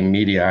mainstream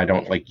media, I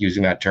don't like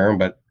using that term,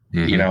 but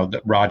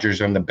the Rogers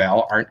and the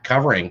Bell aren't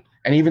covering,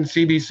 and even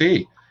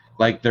CBC,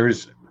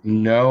 there's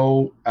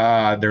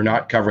they're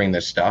not covering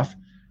this stuff.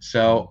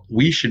 So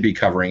we should be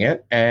covering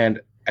it.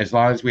 And as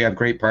long as we have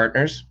great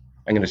partners,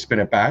 I'm going to spin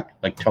it back,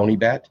 like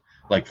Tonybet,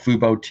 like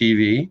Fubo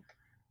TV,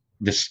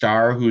 the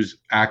Star, who's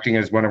acting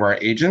as one of our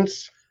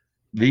agents.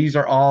 These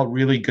are all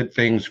really good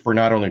things for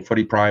not only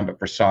Footy Prime, but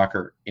for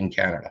soccer in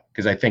Canada,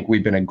 because I think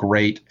we've been a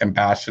great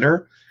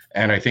ambassador.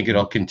 And I think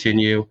it'll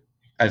continue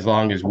as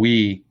long as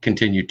we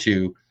continue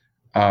to,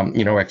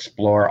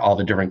 explore all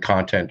the different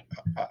content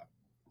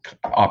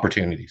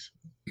opportunities.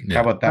 Yeah.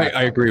 How about that?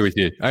 I agree with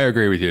you.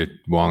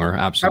 Wonger.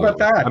 Absolutely. How about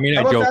that? I mean,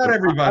 How about that,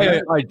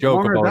 everybody? I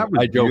joke Wonger, about it.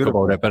 I joke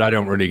about it, but I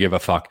don't really give a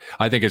fuck.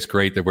 I think it's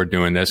great that we're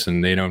doing this,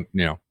 and they don't.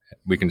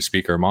 We can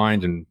speak our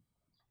mind and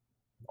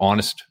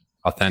honest,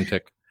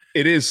 authentic.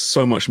 It is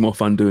so much more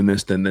fun doing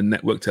this than the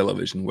network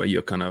television, where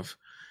you're kind of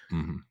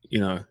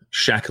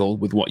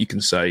shackled with what you can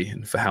say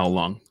and for how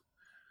long.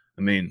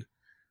 I mean,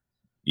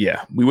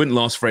 yeah, we wouldn't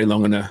last very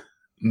long in a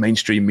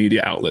mainstream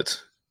media outlet.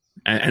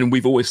 And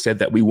we've always said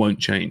that we won't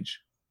change.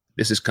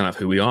 This is kind of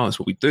who we are. It's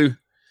what we do.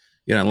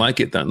 You don't like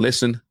it, don't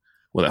listen.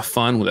 We'll have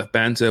fun, we'll have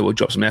banter, we'll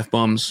drop some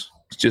F-bombs.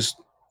 It's just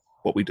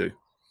what we do.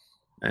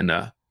 And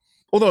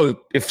although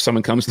if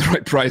someone comes to the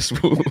right price,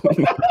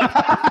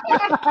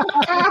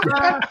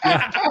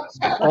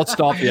 I'll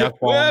stop the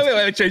F-bombs.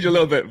 Well, we change a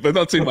little bit, but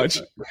not too much.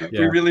 We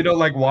really don't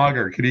like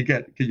Wonger. Can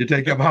you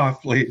take him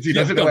off, please? He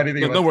doesn't know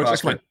anything about no worries,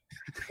 soccer.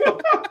 that's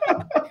fine.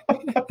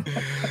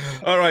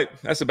 All right,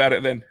 that's about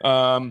it then.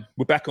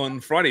 We're back on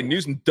Friday,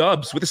 News and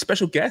Dubs, with a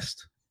special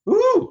guest.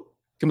 Ooh.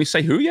 Can we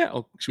say who yet?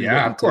 Or should we wait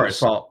Of until course.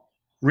 this? Well,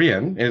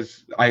 Rian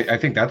is, I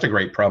think that's a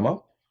great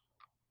promo.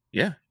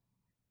 Yeah.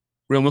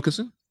 Rian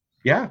Wilkinson?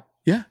 Yeah.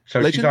 Yeah. So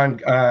Legend. she's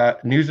on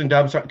News and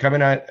Dubs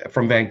coming out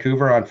from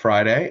Vancouver on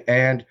Friday.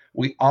 And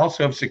we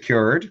also have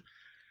secured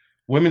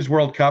Women's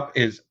World Cup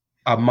is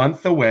a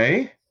month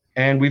away.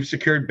 And we've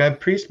secured Bev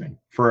Priestman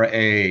for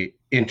a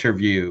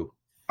interview,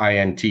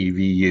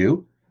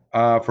 INTVU,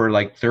 for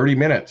like 30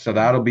 minutes. So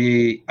that'll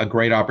be a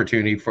great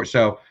opportunity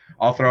so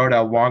I'll throw out a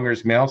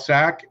Wonger's mail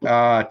sack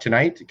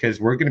tonight because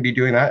we're going to be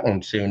doing that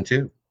one soon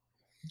too.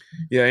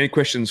 Yeah, any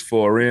questions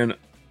for Ian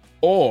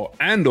or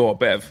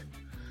Bev,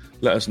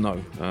 let us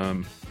know.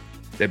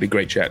 They'd be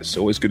great chats.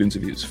 Always good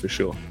interviews for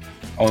sure.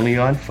 Only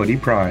on Footy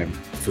Prime.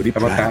 Footy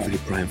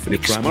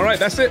Prime. All right,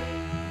 that's it.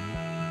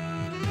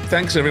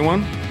 Thanks,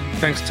 everyone.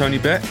 Thanks,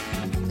 Tonybet.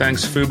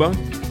 Thanks, Fubo.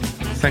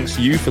 Thanks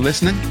you for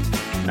listening.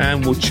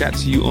 And we'll chat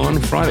to you on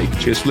Friday.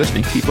 Cheers for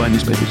listening. Keep buying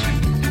newspapers.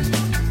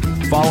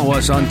 Follow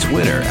us on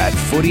Twitter at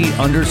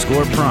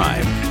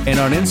 @footy_prime and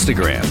on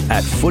Instagram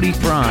at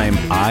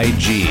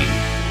 @footyprimeig.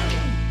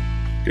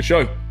 Good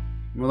show.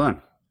 Well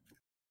done.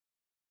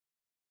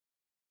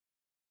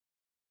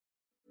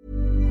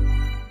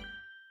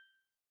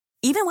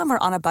 Even when we're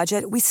on a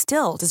budget, we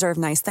still deserve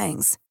nice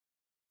things.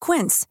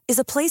 Quince is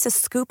a place to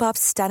scoop up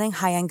stunning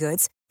high-end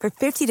goods for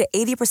 50 to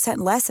 80%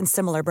 less than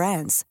similar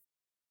brands.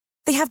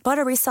 They have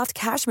buttery soft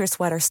cashmere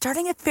sweaters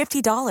starting at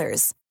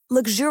 $50,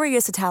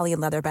 luxurious Italian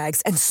leather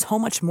bags, and so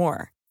much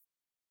more.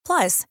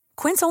 Plus,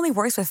 Quince only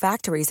works with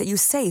factories that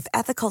use safe,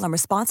 ethical, and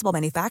responsible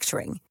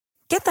manufacturing.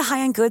 Get the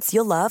high-end goods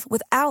you'll love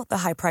without the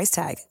high price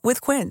tag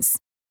with Quince.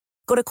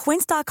 Go to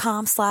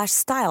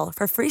quince.com/style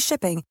for free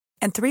shipping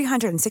and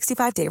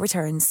 365-day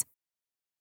returns.